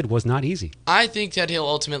 What he did was not easy. I think that he'll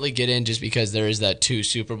ultimately get in just because there is that 2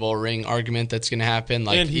 Super Bowl ring argument that's going to happen.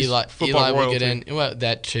 Like and he's Eli will get royalty. in. Well,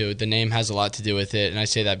 that too. The name has a lot to do with it, and I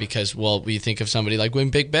say that because, well, we think of somebody like when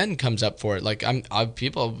Big Ben comes up for it. Like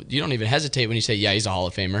people, you don't even hesitate when you say, yeah, he's a Hall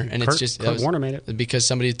of Famer, and it's just Kurt Warner made it because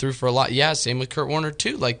somebody threw for a lot. Yeah, same with Kurt Warner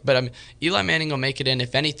too. Like, but Eli Manning will make it in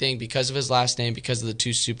if anything because of his last name, because of the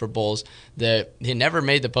 2 Super Bowls. He never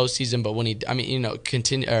made the postseason, but when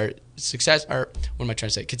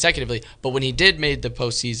consecutively, but when he did made the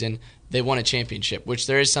postseason, they won a championship, which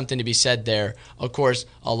there is something to be said there. Of course,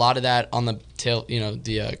 a lot of that on the tail,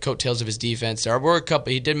 the coattails of his defense. There were a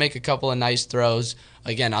couple. He did make a couple of nice throws.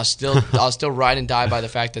 Again, I'll still ride and die by the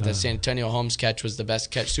fact that the San Antonio Holmes catch was the best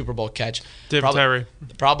catch, Super Bowl catch.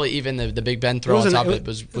 Probably even the Big Ben throw on top of it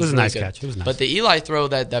was a really nice catch. It was nice. But the Eli throw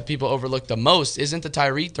that people overlook the most isn't the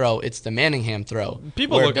Tyree throw; it's the Manningham throw.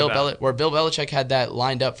 Where Bill Belichick had that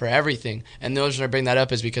lined up for everything, and the reason I bring that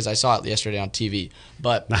up is because I saw it yesterday on TV.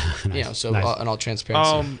 But nice. in all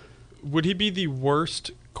transparency, would he be the worst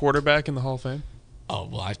quarterback in the Hall of Fame? Oh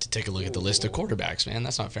well, I have to take a look at the list of quarterbacks, man.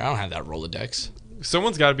 That's not fair. I don't have that Rolodex.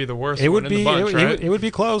 Someone's got to be the worst. It would one be. in the bunch, right? It would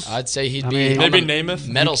be close. I'd say he'd be maybe Namath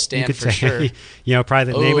medal stand you for say, sure.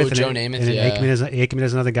 Probably the Namath. Joe and Namath. And yeah. Aikman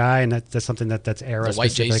is another guy, and that's something that's era The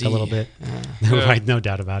white specific Jay-Z. a little bit. Yeah. Right, no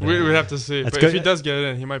doubt about it. We'd have to see. That's But good. if he does get it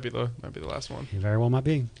in, he might be the last one. He very well might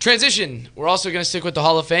be. Transition. We're also going to stick with the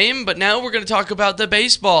Hall of Fame, but now we're going to talk about the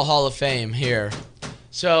Baseball Hall of Fame here.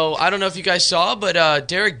 So I don't know if you guys saw, but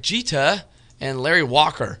Derek Jeter and Larry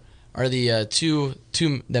Walker are the two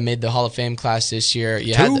that made the Hall of Fame class this year.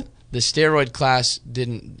 You had the steroid class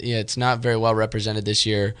didn't. Yeah, it's not very well represented this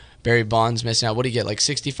year. Barry Bonds missing out. What do you get? Like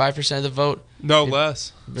 65% of the vote? No,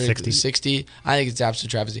 less. 60. I think it's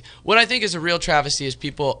absolute travesty. What I think is a real travesty is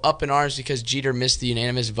people up in arms because Jeter missed the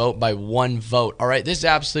unanimous vote by 1 vote. All right, this is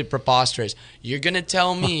absolutely preposterous. You're going to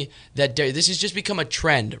tell me that this has just become a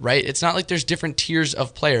trend, right? It's not like there's different tiers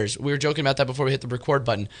of players. We were joking about that before we hit the record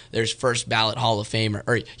button. There's first ballot Hall of Famer,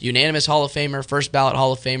 or unanimous Hall of Famer, first ballot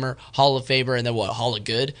Hall of Famer, and then what, Hall of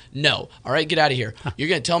Good? No. All right, get out of here. You're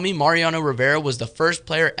going to tell me Mariano Rivera was the first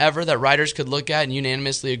player ever that writers could look at and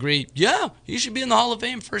unanimously agree, yeah, he should be in the Hall of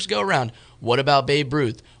Fame first go-around. What about Babe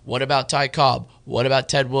Ruth? What about Ty Cobb? What about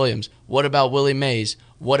Ted Williams? What about Willie Mays?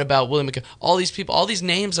 What about Willie McCovey? All these people, all these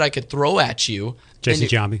names that I could throw at you. Jason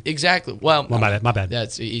Giambi. Exactly. Well, my bad.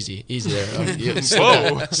 That's easy there. You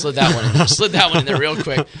slid that one in there real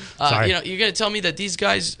quick. Sorry. You're going to tell me that these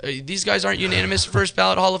guys aren't unanimous first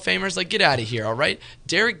ballot Hall of Famers? Like, get out of here, all right?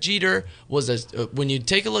 Derek Jeter was when you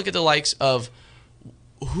take a look at the likes of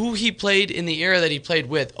who he played in the era that he played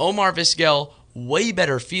with, Omar Vizquel, way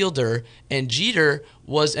better fielder, and Jeter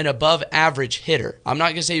was an above average hitter. I'm not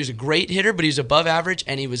going to say he was a great hitter, but he was above average,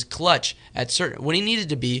 and he was clutch at certain when he needed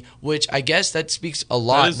to be, which I guess that speaks a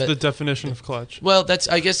lot. That is the definition of clutch. Well,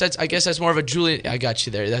 I guess that's more of a Julian. I got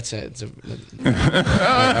you there. That's it. All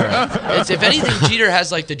right. If anything, Jeter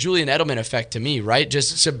has like the Julian Edelman effect to me, right?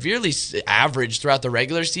 Just severely average throughout the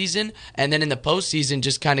regular season, and then in the postseason,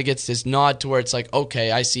 just kind of gets this nod to where it's like,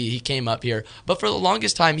 okay, I see he came up here. But for the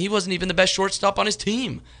longest time, he wasn't even the best shortstop on his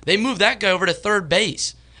team. They moved that guy over to third base.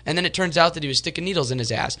 And then it turns out that he was sticking needles in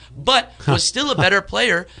his ass, but was still a better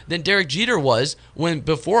player than Derek Jeter was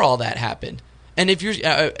before all that happened. And if you're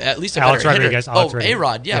at least a Alex better Rodriguez, hitter, Alex Rodriguez.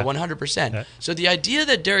 A-Rod, yeah, 100%. Yeah. So the idea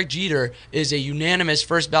that Derek Jeter is a unanimous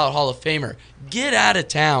first ballot Hall of Famer, get out of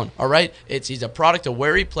town, all right? He's a product of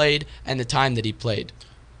where he played and the time that he played.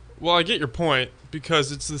 Well, I get your point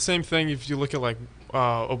because it's the same thing if you look at like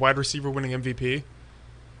a wide receiver winning MVP.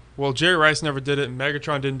 Well, Jerry Rice never did it, and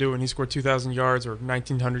Megatron didn't do it, and he scored 2,000 yards or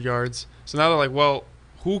 1,900 yards. So now they're like, well,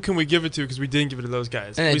 who can we give it to because we didn't give it to those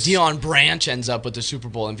guys? And then Deion Branch ends up with the Super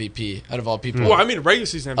Bowl MVP out of all people. Well, I mean, regular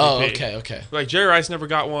season MVP. Oh, okay. Like, Jerry Rice never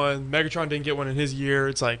got one. Megatron didn't get one in his year.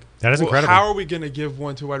 It's like, that is incredible. How are we going to give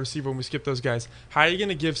one to a wide receiver when we skip those guys? How are you going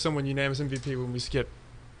to give someone unanimous MVP when we skip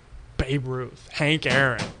Babe Ruth, Hank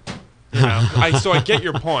Aaron? You know? So I get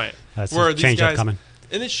your point. That's where a these change guys, up coming.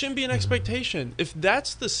 And it shouldn't be an expectation. If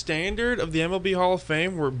that's the standard of the MLB Hall of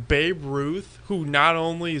Fame, where Babe Ruth, who not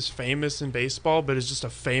only is famous in baseball, but is just a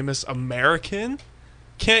famous American,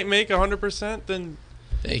 can't make 100%, then...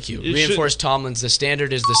 Thank you. Reinforce Tomlin's, the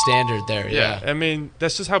standard is the standard there. Yeah. I mean,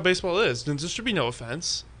 that's just how baseball is. Then there should be no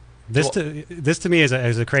offense. This to me is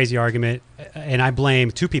a crazy argument, and I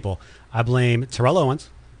blame two people. I blame Terrell Owens,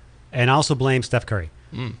 and I also blame Steph Curry.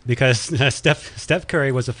 Because Steph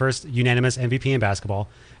Curry was the first unanimous MVP in basketball.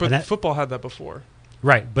 But football had that before.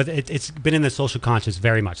 Right, but it's been in the social conscious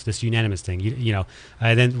very much, this unanimous thing. You know,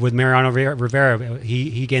 then with Mariano Rivera,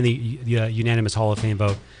 he gained the unanimous Hall of Fame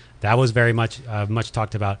vote. That was very much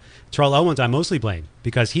talked about. Terrell Owens, I mostly blame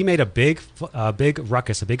because he made a big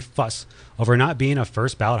ruckus, a big fuss over not being a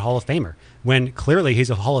first ballot Hall of Famer, when clearly he's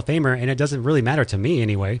a Hall of Famer, and it doesn't really matter to me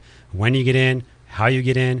anyway when you get in, how you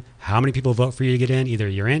get in, how many people vote for you to get in. Either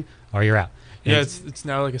you're in or you're out. And yeah, it's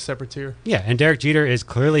now like a separate tier. Yeah, and Derek Jeter is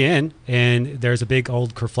clearly in, and there's a big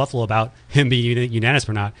old kerfluffle about him being unanimous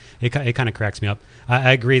or not. It kind of cracks me up.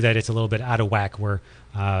 I agree that it's a little bit out of whack where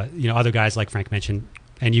other guys like Frank mentioned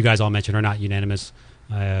and you guys all mentioned are not unanimous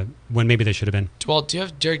when maybe they should have been. Well, do you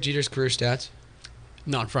have Derek Jeter's career stats?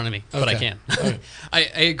 Not in front of me, but I can. I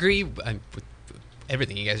agree with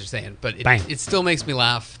everything you guys are saying, but it still makes me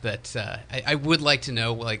laugh that I would like to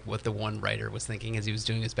know like what the one writer was thinking as he was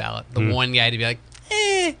doing his ballot. The one guy to be like,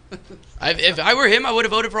 If I were him, I would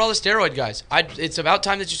have voted for all the steroid guys. It's about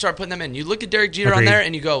time that you start putting them in. You look at Derek Jeter on there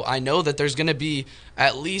and you go, I know that there's going to be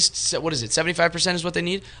at least, 75% is what they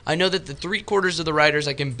need? I know that the 3/4 of the writers,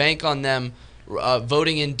 I can bank on them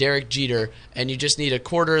voting in Derek Jeter, and you just need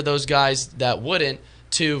 1/4 of those guys that wouldn't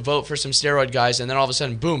to vote for some steroid guys, and then all of a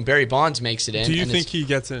sudden, boom, Barry Bonds makes it in. Do you think he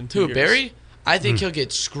gets in 2 years? Barry? I think he'll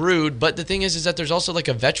get screwed, but the thing is that there's also like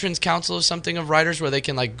a veterans council or something of writers where they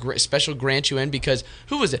can like special grant you in because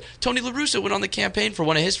who was it? Tony La Russa went on the campaign for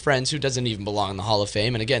one of his friends who doesn't even belong in the Hall of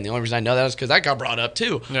Fame, and again, the only reason I know that is because that got brought up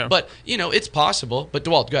too. Yeah. But it's possible. But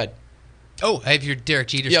DeWalt, go ahead. Oh, I have your Derek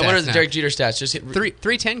Jeter stats. Yeah, what are the now. Derek Jeter stats? Just hit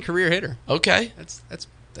 310 career hitter. Okay,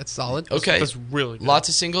 that's solid. Okay, that's really good. Lots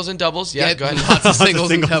of singles and doubles. Yeah, go ahead. Lots of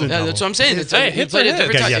singles and doubles. Yeah, that's what I'm saying. Hits are hits.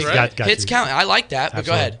 Right? Hits count. I like that. But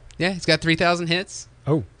go ahead. Yeah, he's got 3,000 hits.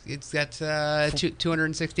 Oh, it's got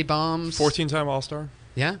 260 bombs. 14-time All-Star.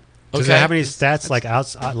 Yeah. Does it have any stats like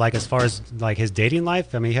outside, like as far as like his dating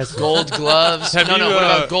life? I mean, he has gold gloves. What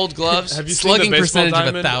about gold gloves? Have you slugging seen the percentage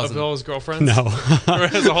of 1,000 of all his girlfriends? No. Or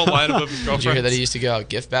has a whole lineup of his girlfriends. Did you hear that he used to give out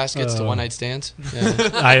gift baskets to one-night stands?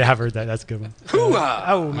 Yeah. I have heard that. That's a good one.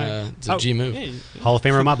 Oh man, it's a G move. Hall of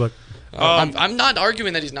Famer in my book. I'm not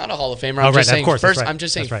arguing that he's not a Hall of Famer. I'm just saying I'm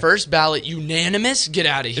just saying first ballot unanimous. Get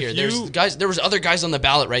out of here. There was other guys on the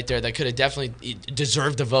ballot right there that could have definitely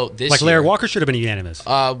deserved the vote this year. Like Larry Walker should have been unanimous.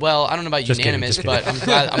 Well, I don't know about unanimous, but I'm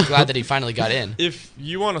glad that he finally got in. If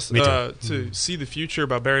you want to see the future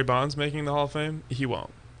about Barry Bonds making the Hall of Fame, he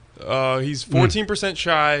won't. He's 14%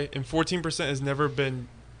 shy, and 14% has never been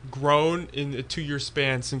grown in a 2-year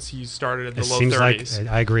span since he started in the low 30s.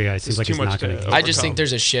 I agree. It seems like it's not going to. I just think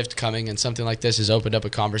there's a shift coming, and something like this has opened up a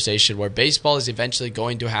conversation where baseball is eventually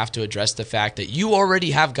going to have to address the fact that you already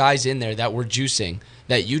have guys in there that we're juicing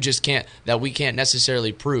that you just can't, that we can't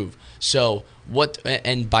necessarily prove. So what?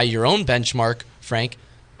 And by your own benchmark, Frank,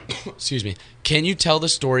 excuse me, can you tell the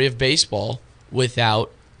story of baseball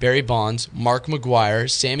without Barry Bonds, Mark McGuire,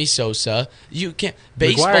 Sammy Sosa. You can't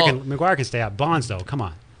baseball. McGuire can stay out. Bonds though, come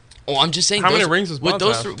on. Oh, I'm just saying. How many rings does Bonds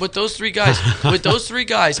have? With those three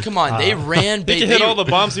guys, come on, they ran. He can hit all the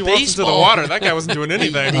bombs he wants into the water. That guy wasn't doing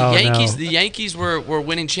anything. The Yankees were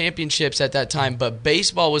winning championships at that time, but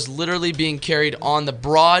baseball was literally being carried on the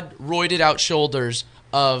broad, roided out shoulders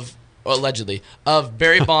of, allegedly, of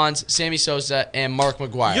Barry Bonds, Sammy Sosa, and Mark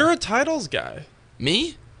McGuire. You're a titles guy.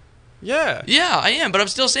 Me? Yeah. Yeah, I am, but I'm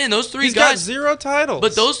still saying those three He's guys. got 0 titles.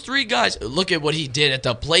 But those three guys, look at what he did at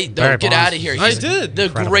the plate, though. Barry Get Bonds. out of here. I He's did. the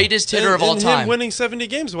Incredible. greatest hitter of all and time. him winning 70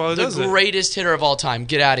 games while he The does it. greatest hitter of all time.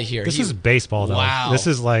 Get out of here. This is baseball, though. Wow. This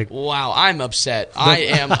is like Wow, I'm upset. I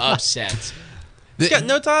am upset. He's got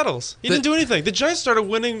no titles. He didn't do anything. The Giants started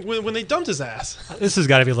winning when they dumped his ass. this has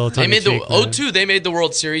got to be a little They made tongue-in-cheek, the man. 0-2. They made the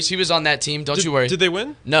World Series. He was on that team. Don't you worry. Did they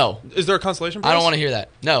win? No, Is there a consolation prize? I don't want to hear that.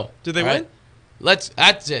 No. Did they All right? win?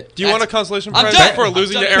 That's it. Do you want a consolation I'm prize done. for I'm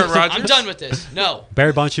losing done to Aaron with this. Rodgers? I'm done with this. No,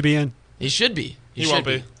 Barry Bonds should be in. he should be. He won't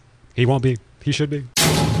be. He won't be. He should be.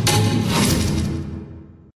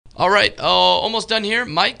 All right, almost done here,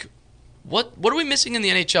 Mike. What are we missing in the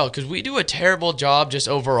NHL? Because we do a terrible job just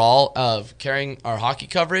overall of carrying our hockey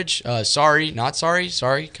coverage. Sorry, not sorry.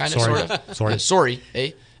 Sorry, kind of, Sorry. sort of. Sorry. Sorry,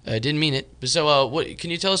 eh? Didn't mean it. So, what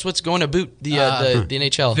can you tell us what's going to boot the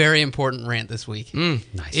NHL? Very important rant this week. Nice.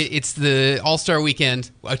 It's the All-Star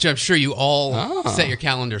Weekend, which I'm sure you all set your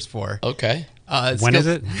calendars for. Okay. When is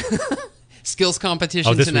it? Skills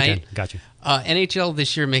competition Oh, this tonight. weekend. Got you. NHL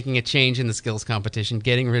this year making a change in the skills competition,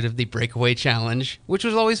 getting rid of the breakaway challenge, which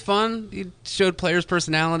was always fun. It showed players'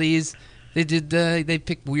 personalities. They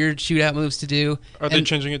picked weird shootout moves to do. Are they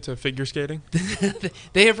changing it to figure skating?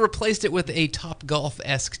 They have replaced it with a Top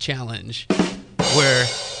Golf-esque challenge, where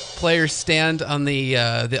players stand on the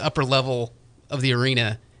upper level of the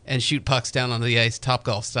arena and shoot pucks down onto the ice, Top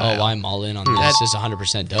Golf style. Oh, I'm all in on this. This is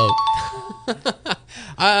 100% dope.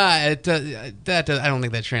 I don't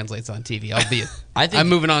think that translates on TV. I think I'm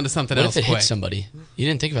moving on to something What else. if it quick. hits somebody? You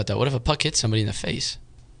didn't think about that. What if a puck hits somebody in the face?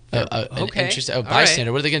 An okay. interesting All bystander.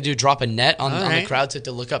 right. What are they going to do? Drop a net on All the right. crowd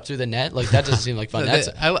to look up through the net? Like that doesn't seem like fun. That's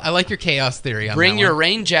I like your chaos theory. On bring that your one.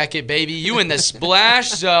 rain jacket, baby. You in the splash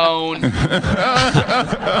zone. All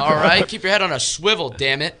right, keep your head on a swivel.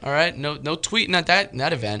 Damn it. All right, no tweeting at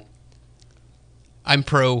that event. I'm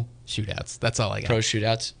pro shootouts. That's all I got. Pro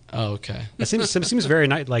shootouts. Oh, okay. It seems very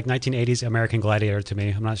like 1980s American Gladiator to me.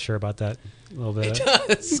 I'm not sure about that a little bit.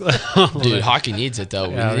 Dude, hockey needs it though.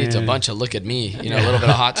 Yeah, It needs a yeah. bunch of look at me. A little bit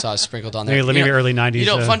of hot sauce sprinkled on there. Maybe living in the early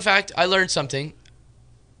 90s. Fun fact. I learned something.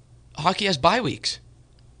 Hockey has bye weeks.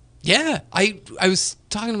 Yeah, I was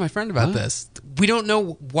talking to my friend about this. We don't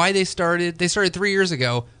know why they started. They started 3 years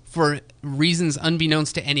ago for reasons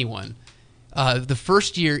unbeknownst to anyone. The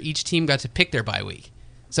first year, each team got to pick their bye week.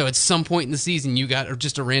 So at some point in the season, you got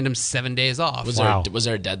just a random 7 days off. Was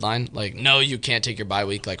there a deadline? Like, no, you can't take your bye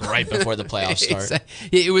week like right before the playoffs start.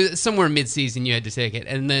 It was somewhere mid-season you had to take it.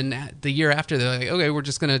 And then the year after, they're like, okay, we're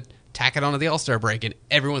just going to tack it onto the All-Star break, and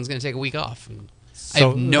everyone's going to take a week off. I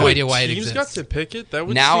have no idea why it Teams exists. got to pick it. That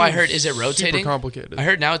would Now seem I heard, is it rotating? Super complicated. I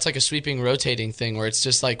heard now it's like a sweeping rotating thing where it's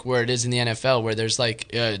just like where it is in the NFL, where there's like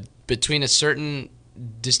between a certain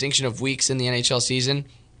distinction of weeks in the NHL season,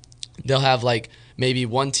 they'll have like maybe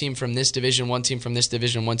one team from this division, one team from this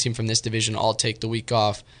division, one team from this division all take the week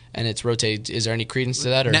off, and it's rotated. Is there any credence to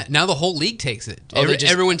that? Or? Now the whole league takes it. Oh,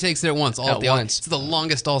 Everyone takes it at once. At once. It's the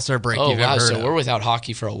longest All-Star break Oh, you've wow. ever heard So of. we're without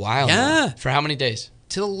hockey for a while Yeah. now. For how many days?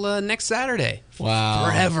 Till next Saturday. Wow.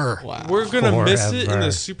 Forever. Wow. We're going to miss it in Forever.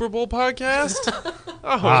 the Super Bowl podcast?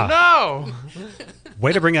 Oh, no.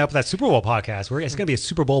 Way to bring up that Super Bowl podcast. It's going to be a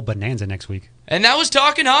Super Bowl bonanza next week. And that was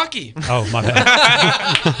Talking Hockey. Oh, my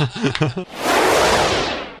bad.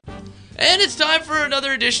 And it's time for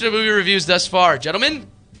another edition of Movie Reviews thus far. Gentlemen,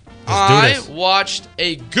 Let's do this. I watched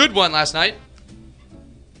a good one last night.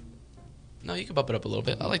 No, you can bump it up a little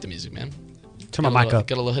bit. I like the music, man. Turn my mic up.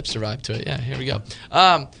 Got a little hipster vibe to it. Yeah, here we go.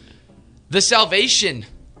 The Salvation.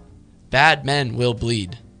 Bad men will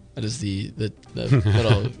bleed. That is the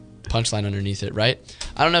little punchline underneath it, right?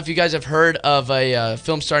 I don't know if you guys have heard of a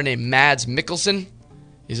film star named Mads Mikkelsen.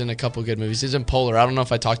 He's in a couple good movies. He's in Polar. I don't know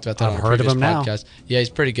if I talked about that I've on a heard of previous him now. podcast. Yeah, he's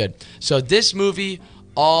pretty good. So this movie,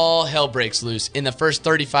 all hell breaks loose in the first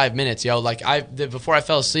 35 minutes. Before I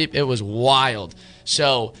fell asleep, it was wild.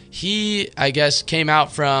 So he, I guess, came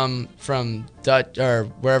out from Dutch or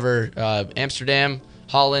wherever, Amsterdam,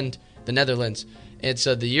 Holland, the Netherlands. And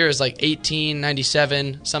so the year is like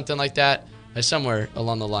 1897, something like that, somewhere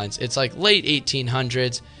along the lines. It's like late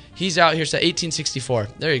 1800s. He's out here, so 1864.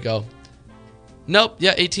 There you go. Nope, yeah,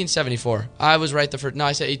 1874. I was right the first. No,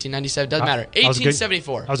 I said 1897. Doesn't matter.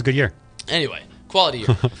 1874. That was a good year. Anyway, Quality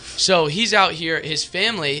year. So he's out here. His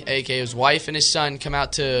family, aka his wife and his son, come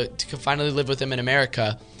out to finally live with him in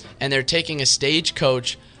America, and they're taking a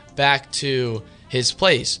stagecoach back to his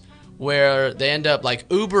place, where they end up like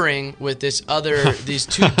Ubering with these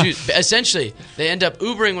two dudes. Essentially, they end up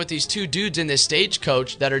Ubering with these two dudes in this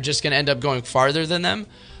stagecoach that are just going to end up going farther than them.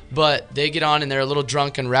 But they get on and they're a little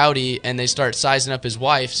drunk and rowdy, and they start sizing up his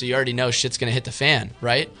wife. So you already know shit's going to hit the fan,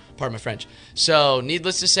 right? Pardon my French. So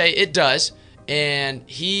needless to say, it does. And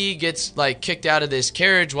he gets like kicked out of this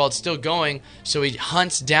carriage while it's still going. So he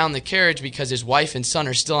hunts down the carriage because his wife and son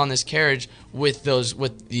are still on this carriage with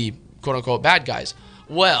the quote unquote bad guys.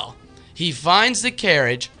 Well, he finds the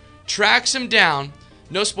carriage, tracks him down,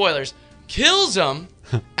 no spoilers, kills him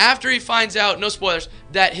after he finds out, no spoilers,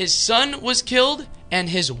 that his son was killed and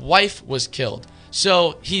his wife was killed.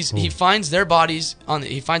 So he finds their bodies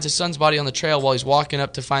he finds his son's body on the trail while he's walking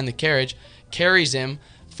up to find the carriage, carries him,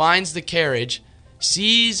 finds the carriage,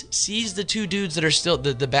 sees the two dudes that are still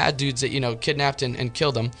the bad dudes that kidnapped and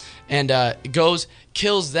killed him, and goes,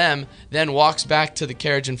 kills them, then walks back to the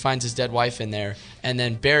carriage and finds his dead wife in there, and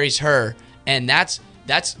then buries her. And that's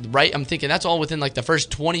right. I'm thinking that's all within like the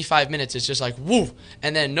first 25 minutes. It's just like woo,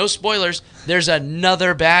 and then no spoilers. There's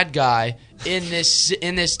another bad guy in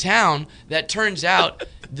this town that turns out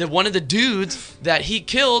that one of the dudes that he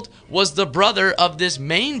killed was the brother of this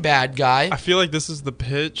main bad guy. I feel like this is the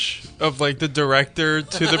pitch of like the director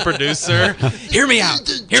to the producer. Hear me out.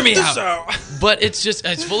 Hear me out. But it's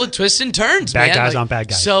full of twists and turns, Bad man. guys on bad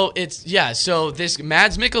guys. So so this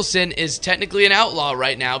Mads Mikkelsen is technically an outlaw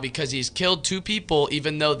right now because he's killed two people,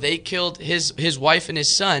 even though they killed his wife and his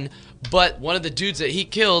son. But one of the dudes that he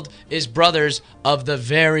killed is brothers of the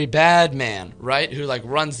very bad man, right? Who like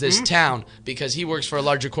runs this town because he works for a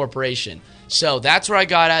larger corporation. So that's where I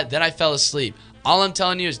got at. Then I fell asleep. All I'm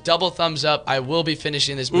telling you is double thumbs up. I will be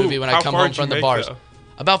finishing this movie when I come home from the bars. Though?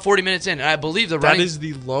 About 40 minutes in, and I believe the That running... is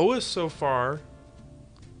the lowest so far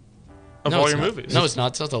of No, all it's your not. movies. No, it's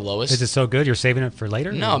not. It's not the lowest. Is it so good you're saving it for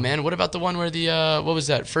later? No, man. What about the one where the what was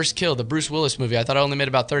that? First Kill, the Bruce Willis movie. I thought I only made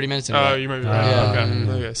about 30 minutes into Oh, that. you might be right.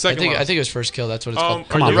 Okay. I Second think lowest. it was First Kill. That's what it's called.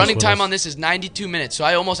 Come on, the running Bruce time Willis. on this is 92 minutes, so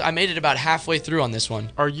I made it about halfway through on this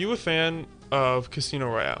one. Are you a fan of Casino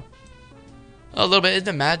Royale? A little bit. Isn't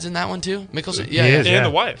the Mads in that one too? Mickelson. He is, And yeah. the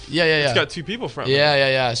wife. Yeah. It's got two people from it.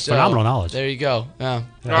 Yeah. So, Phenomenal knowledge. There you go. Yeah.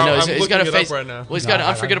 Oh, I know, I'm he's got looking a it face up right now. Well, he's got an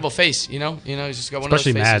unforgettable face. You know, he's just got one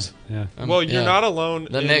Especially of those faces. Mads. Yeah. Well, you're yeah. not alone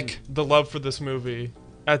The in Nick. the love for this movie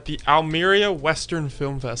at the Almeria Western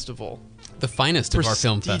Film Festival. The finest of our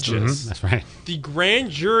film festivals. Prestigious. That's right. The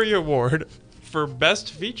Grand Jury Award for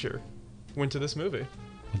Best Feature went to this movie.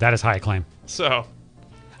 That is high acclaim. So,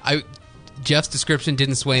 Jeff's description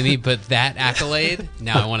didn't sway me, but that accolade,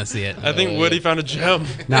 now I want to see it. I think Woody found a gem.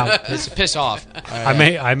 Now, It's piss off. I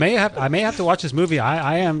may have to watch this movie.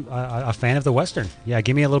 I am a fan of the Western. Yeah,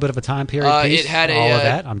 give me a little bit of a time period piece. It had all of a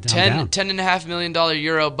that. I'm down. $10.5 million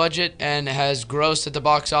euro budget and has grossed at the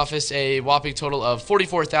box office a whopping total of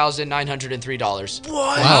 $44,903.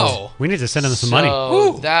 Wow. We need to send them some money.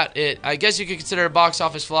 So I guess you could consider a box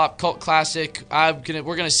office flop, cult classic.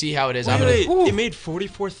 We're gonna see how it is. Wait, it made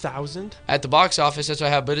 44,000. At the box office, that's what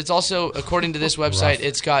I have. But it's also, according to this website,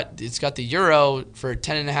 it's got the euro for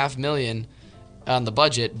 $10.5 million on the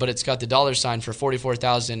budget, but it's got the dollar sign for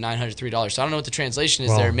 $44,903. So I don't know what the translation is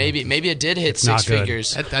Well, there. Maybe it did hit it's not six good.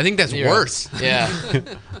 figures. I think that's Euro. worse. Yeah,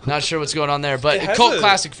 not sure what's going on there, but It has cult a-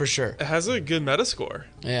 classic for sure. It has a good Metascore.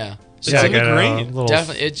 Yeah, It's Yeah, in the I got a green. little-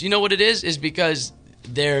 definitely. It's, you know what it is because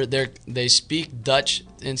they speak Dutch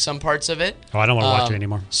in some parts of it. Oh, I don't want to watch it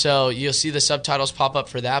anymore. So you'll see the subtitles pop up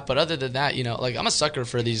for that. But other than that, like I'm a sucker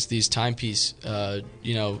for these timepiece, thrillers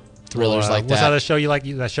like What's that. that show you like?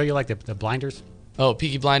 That show you like the Blinders? Oh,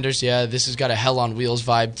 Peaky Blinders, yeah. This has got a Hell on Wheels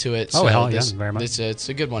vibe to it. Oh, so hell, this, yeah, very much. It's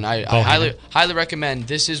a good one. I Hannah. highly recommend.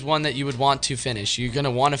 This is one that you would want to finish. You're going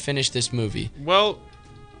to want to finish this movie. Well,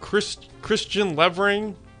 Christian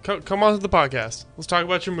Levering, come on to the podcast. Let's talk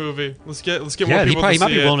about your movie. Let's get more Yeah, people he to might see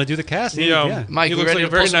be it. willing to do the cast. Yeah. Mike, He we looks ready like a to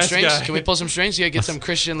pull very some nice strings? guy. Can we pull some strings? Yeah, get some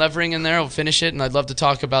Christian Levering in there. We'll finish it, and I'd love to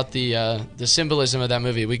talk about the symbolism of that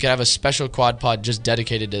movie. We could have a special quad pod just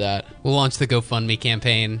dedicated to that. We'll launch the GoFundMe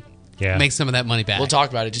campaign. Yeah. Make some of that money back. We'll talk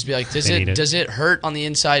about it. Just be like, They need it. does it hurt on the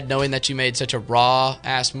inside knowing that you made such a raw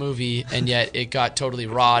ass movie and yet it got totally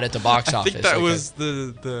rawed at the box I office? think that Like was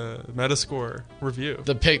the Metascore review.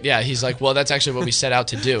 the pick. Yeah, he's like, well, that's actually what we set out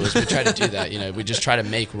to do. Is we try to do that. We just try to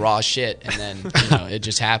make raw shit, and then it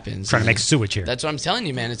just happens. Trying to And make sewage here. That's what I'm telling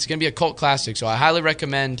you, man. It's gonna be a cult classic. So I highly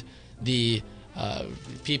recommend the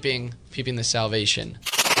Peeping the Salvation.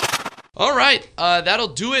 All right, that'll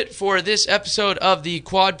do it for this episode of the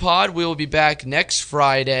Quad Pod. We will be back next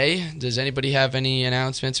Friday. Does anybody have any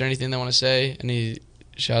announcements or anything they want to say? Any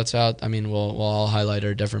shouts out? I mean, we'll all highlight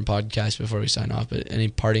our different podcasts before we sign off. But any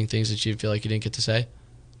parting things that you feel like you didn't get to say?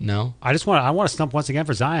 No. I want to stump once again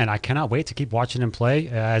for Zion. I cannot wait to keep watching him play.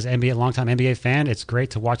 As longtime NBA fan, it's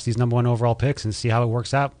great to watch these number 1 overall picks and see how it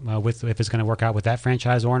works out if it's going to work out with that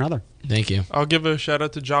franchise or another. Thank you. I'll give a shout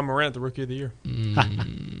out to John Morant, the Rookie of the Year.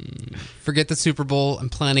 Forget the Super Bowl. I'm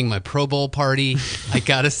planning my Pro Bowl party. I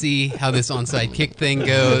got to see how this onside kick thing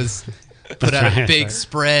goes. Put out a big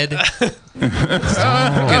spread. It's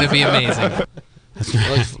going to be amazing.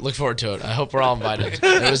 Look forward to it. I hope we're all invited.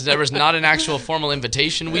 There was not an actual formal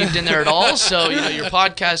invitation weaved in there at all. So your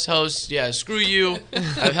podcast host, screw you.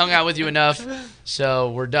 I've hung out with you enough,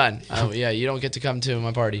 so we're done. You don't get to come to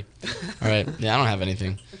my party. All right. Yeah, I don't have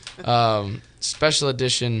anything. Special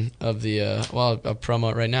edition of the I'll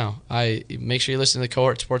promo it right now. Make sure you listen to the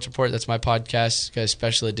Cohort Sports Report. That's my podcast. Got a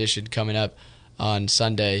special edition coming up on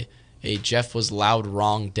Sunday. A Jeff was loud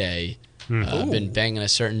wrong day. I've been banging a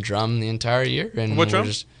certain drum the entire year. And what drum?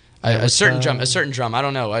 A certain drum. I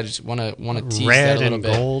don't know. I just want to tease that a little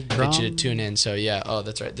bit. Gold drum? Get you to tune in. So yeah. Oh,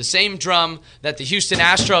 that's right. The same drum that the Houston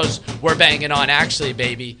Astros were banging on, actually,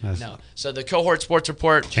 baby. No. So the Cohort Sports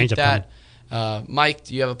Report. Change keep that. Mike,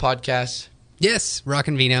 do you have a podcast? Yes, Rock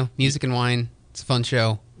and Vino, music and wine. It's a fun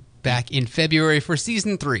show. Back in February for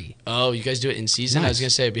season 3. Oh, you guys do it in season? Nice. I was going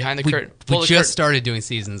to say, behind the curtain. We just started doing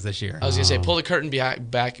seasons this year. I was going to say, pull the curtain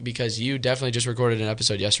back because you definitely just recorded an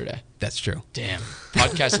episode yesterday. That's true. Damn.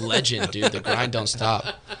 Podcast legend, dude. The grind don't stop.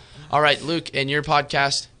 All right, Luke, and your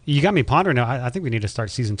podcast? You got me pondering now. I think we need to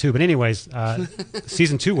start season 2. But anyways,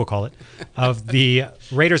 season 2, we'll call it, of the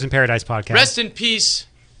Raiders in Paradise podcast. Rest in peace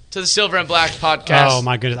to the Silver and Black podcast. Oh,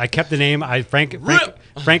 my goodness. I kept the name. Frank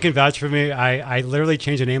can vouch for me. I literally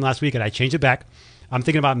changed the name last week, and I changed it back. I'm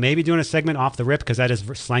thinking about maybe doing a segment off the rip because that is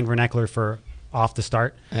slang vernacular for off the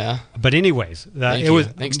start. Yeah. But anyways,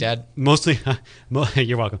 Thanks, Dad. Mostly,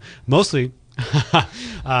 you're welcome. Mostly,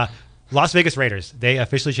 Las Vegas Raiders. They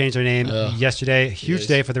officially changed their name yesterday. Huge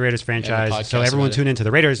day for the Raiders franchise. So everyone tune into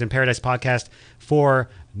the Raiders in Paradise podcast for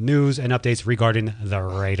news and updates regarding the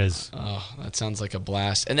Raiders. Oh, that sounds like a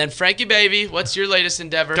blast. And then Frankie Baby, what's your latest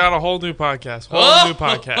endeavor? Got a whole new podcast. Whole new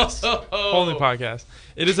podcast.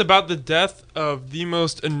 It is about the death of the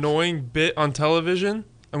most annoying bit on television.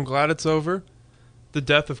 I'm glad it's over. The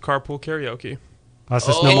death of carpool karaoke. Is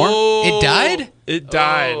this no more? It died? It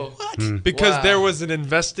died. What? Because there was an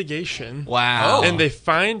investigation. Wow. And they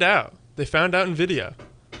found out in video,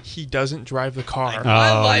 he doesn't drive the car.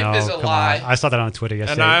 My life is a come lie. on. I saw that on Twitter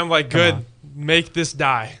yesterday. And I'm like, good, on. make this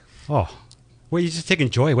die. Oh. Well, you're just taking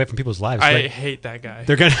joy away from people's lives. I Like, hate that guy.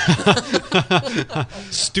 they're gonna.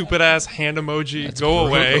 Stupid ass hand emoji. Go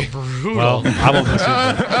away. Well, I won't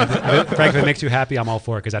listen. Frank, if it makes you happy, I'm all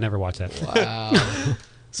for it because I never watched that. Wow.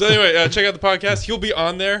 So anyway, check out the podcast. He'll be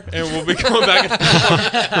on there, and we'll be coming back.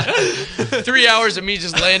 3 hours of me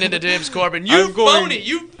just laying into James Corbin. You phony,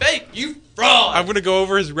 you fake, you fraud. I'm going to go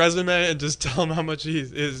over his resume and just tell him how much he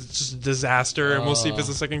is just a disaster, and we'll see if it's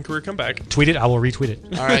a second career comeback. Tweet it. I will retweet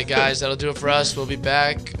it. All right, guys, that'll do it for us. We'll be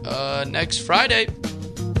back next Friday.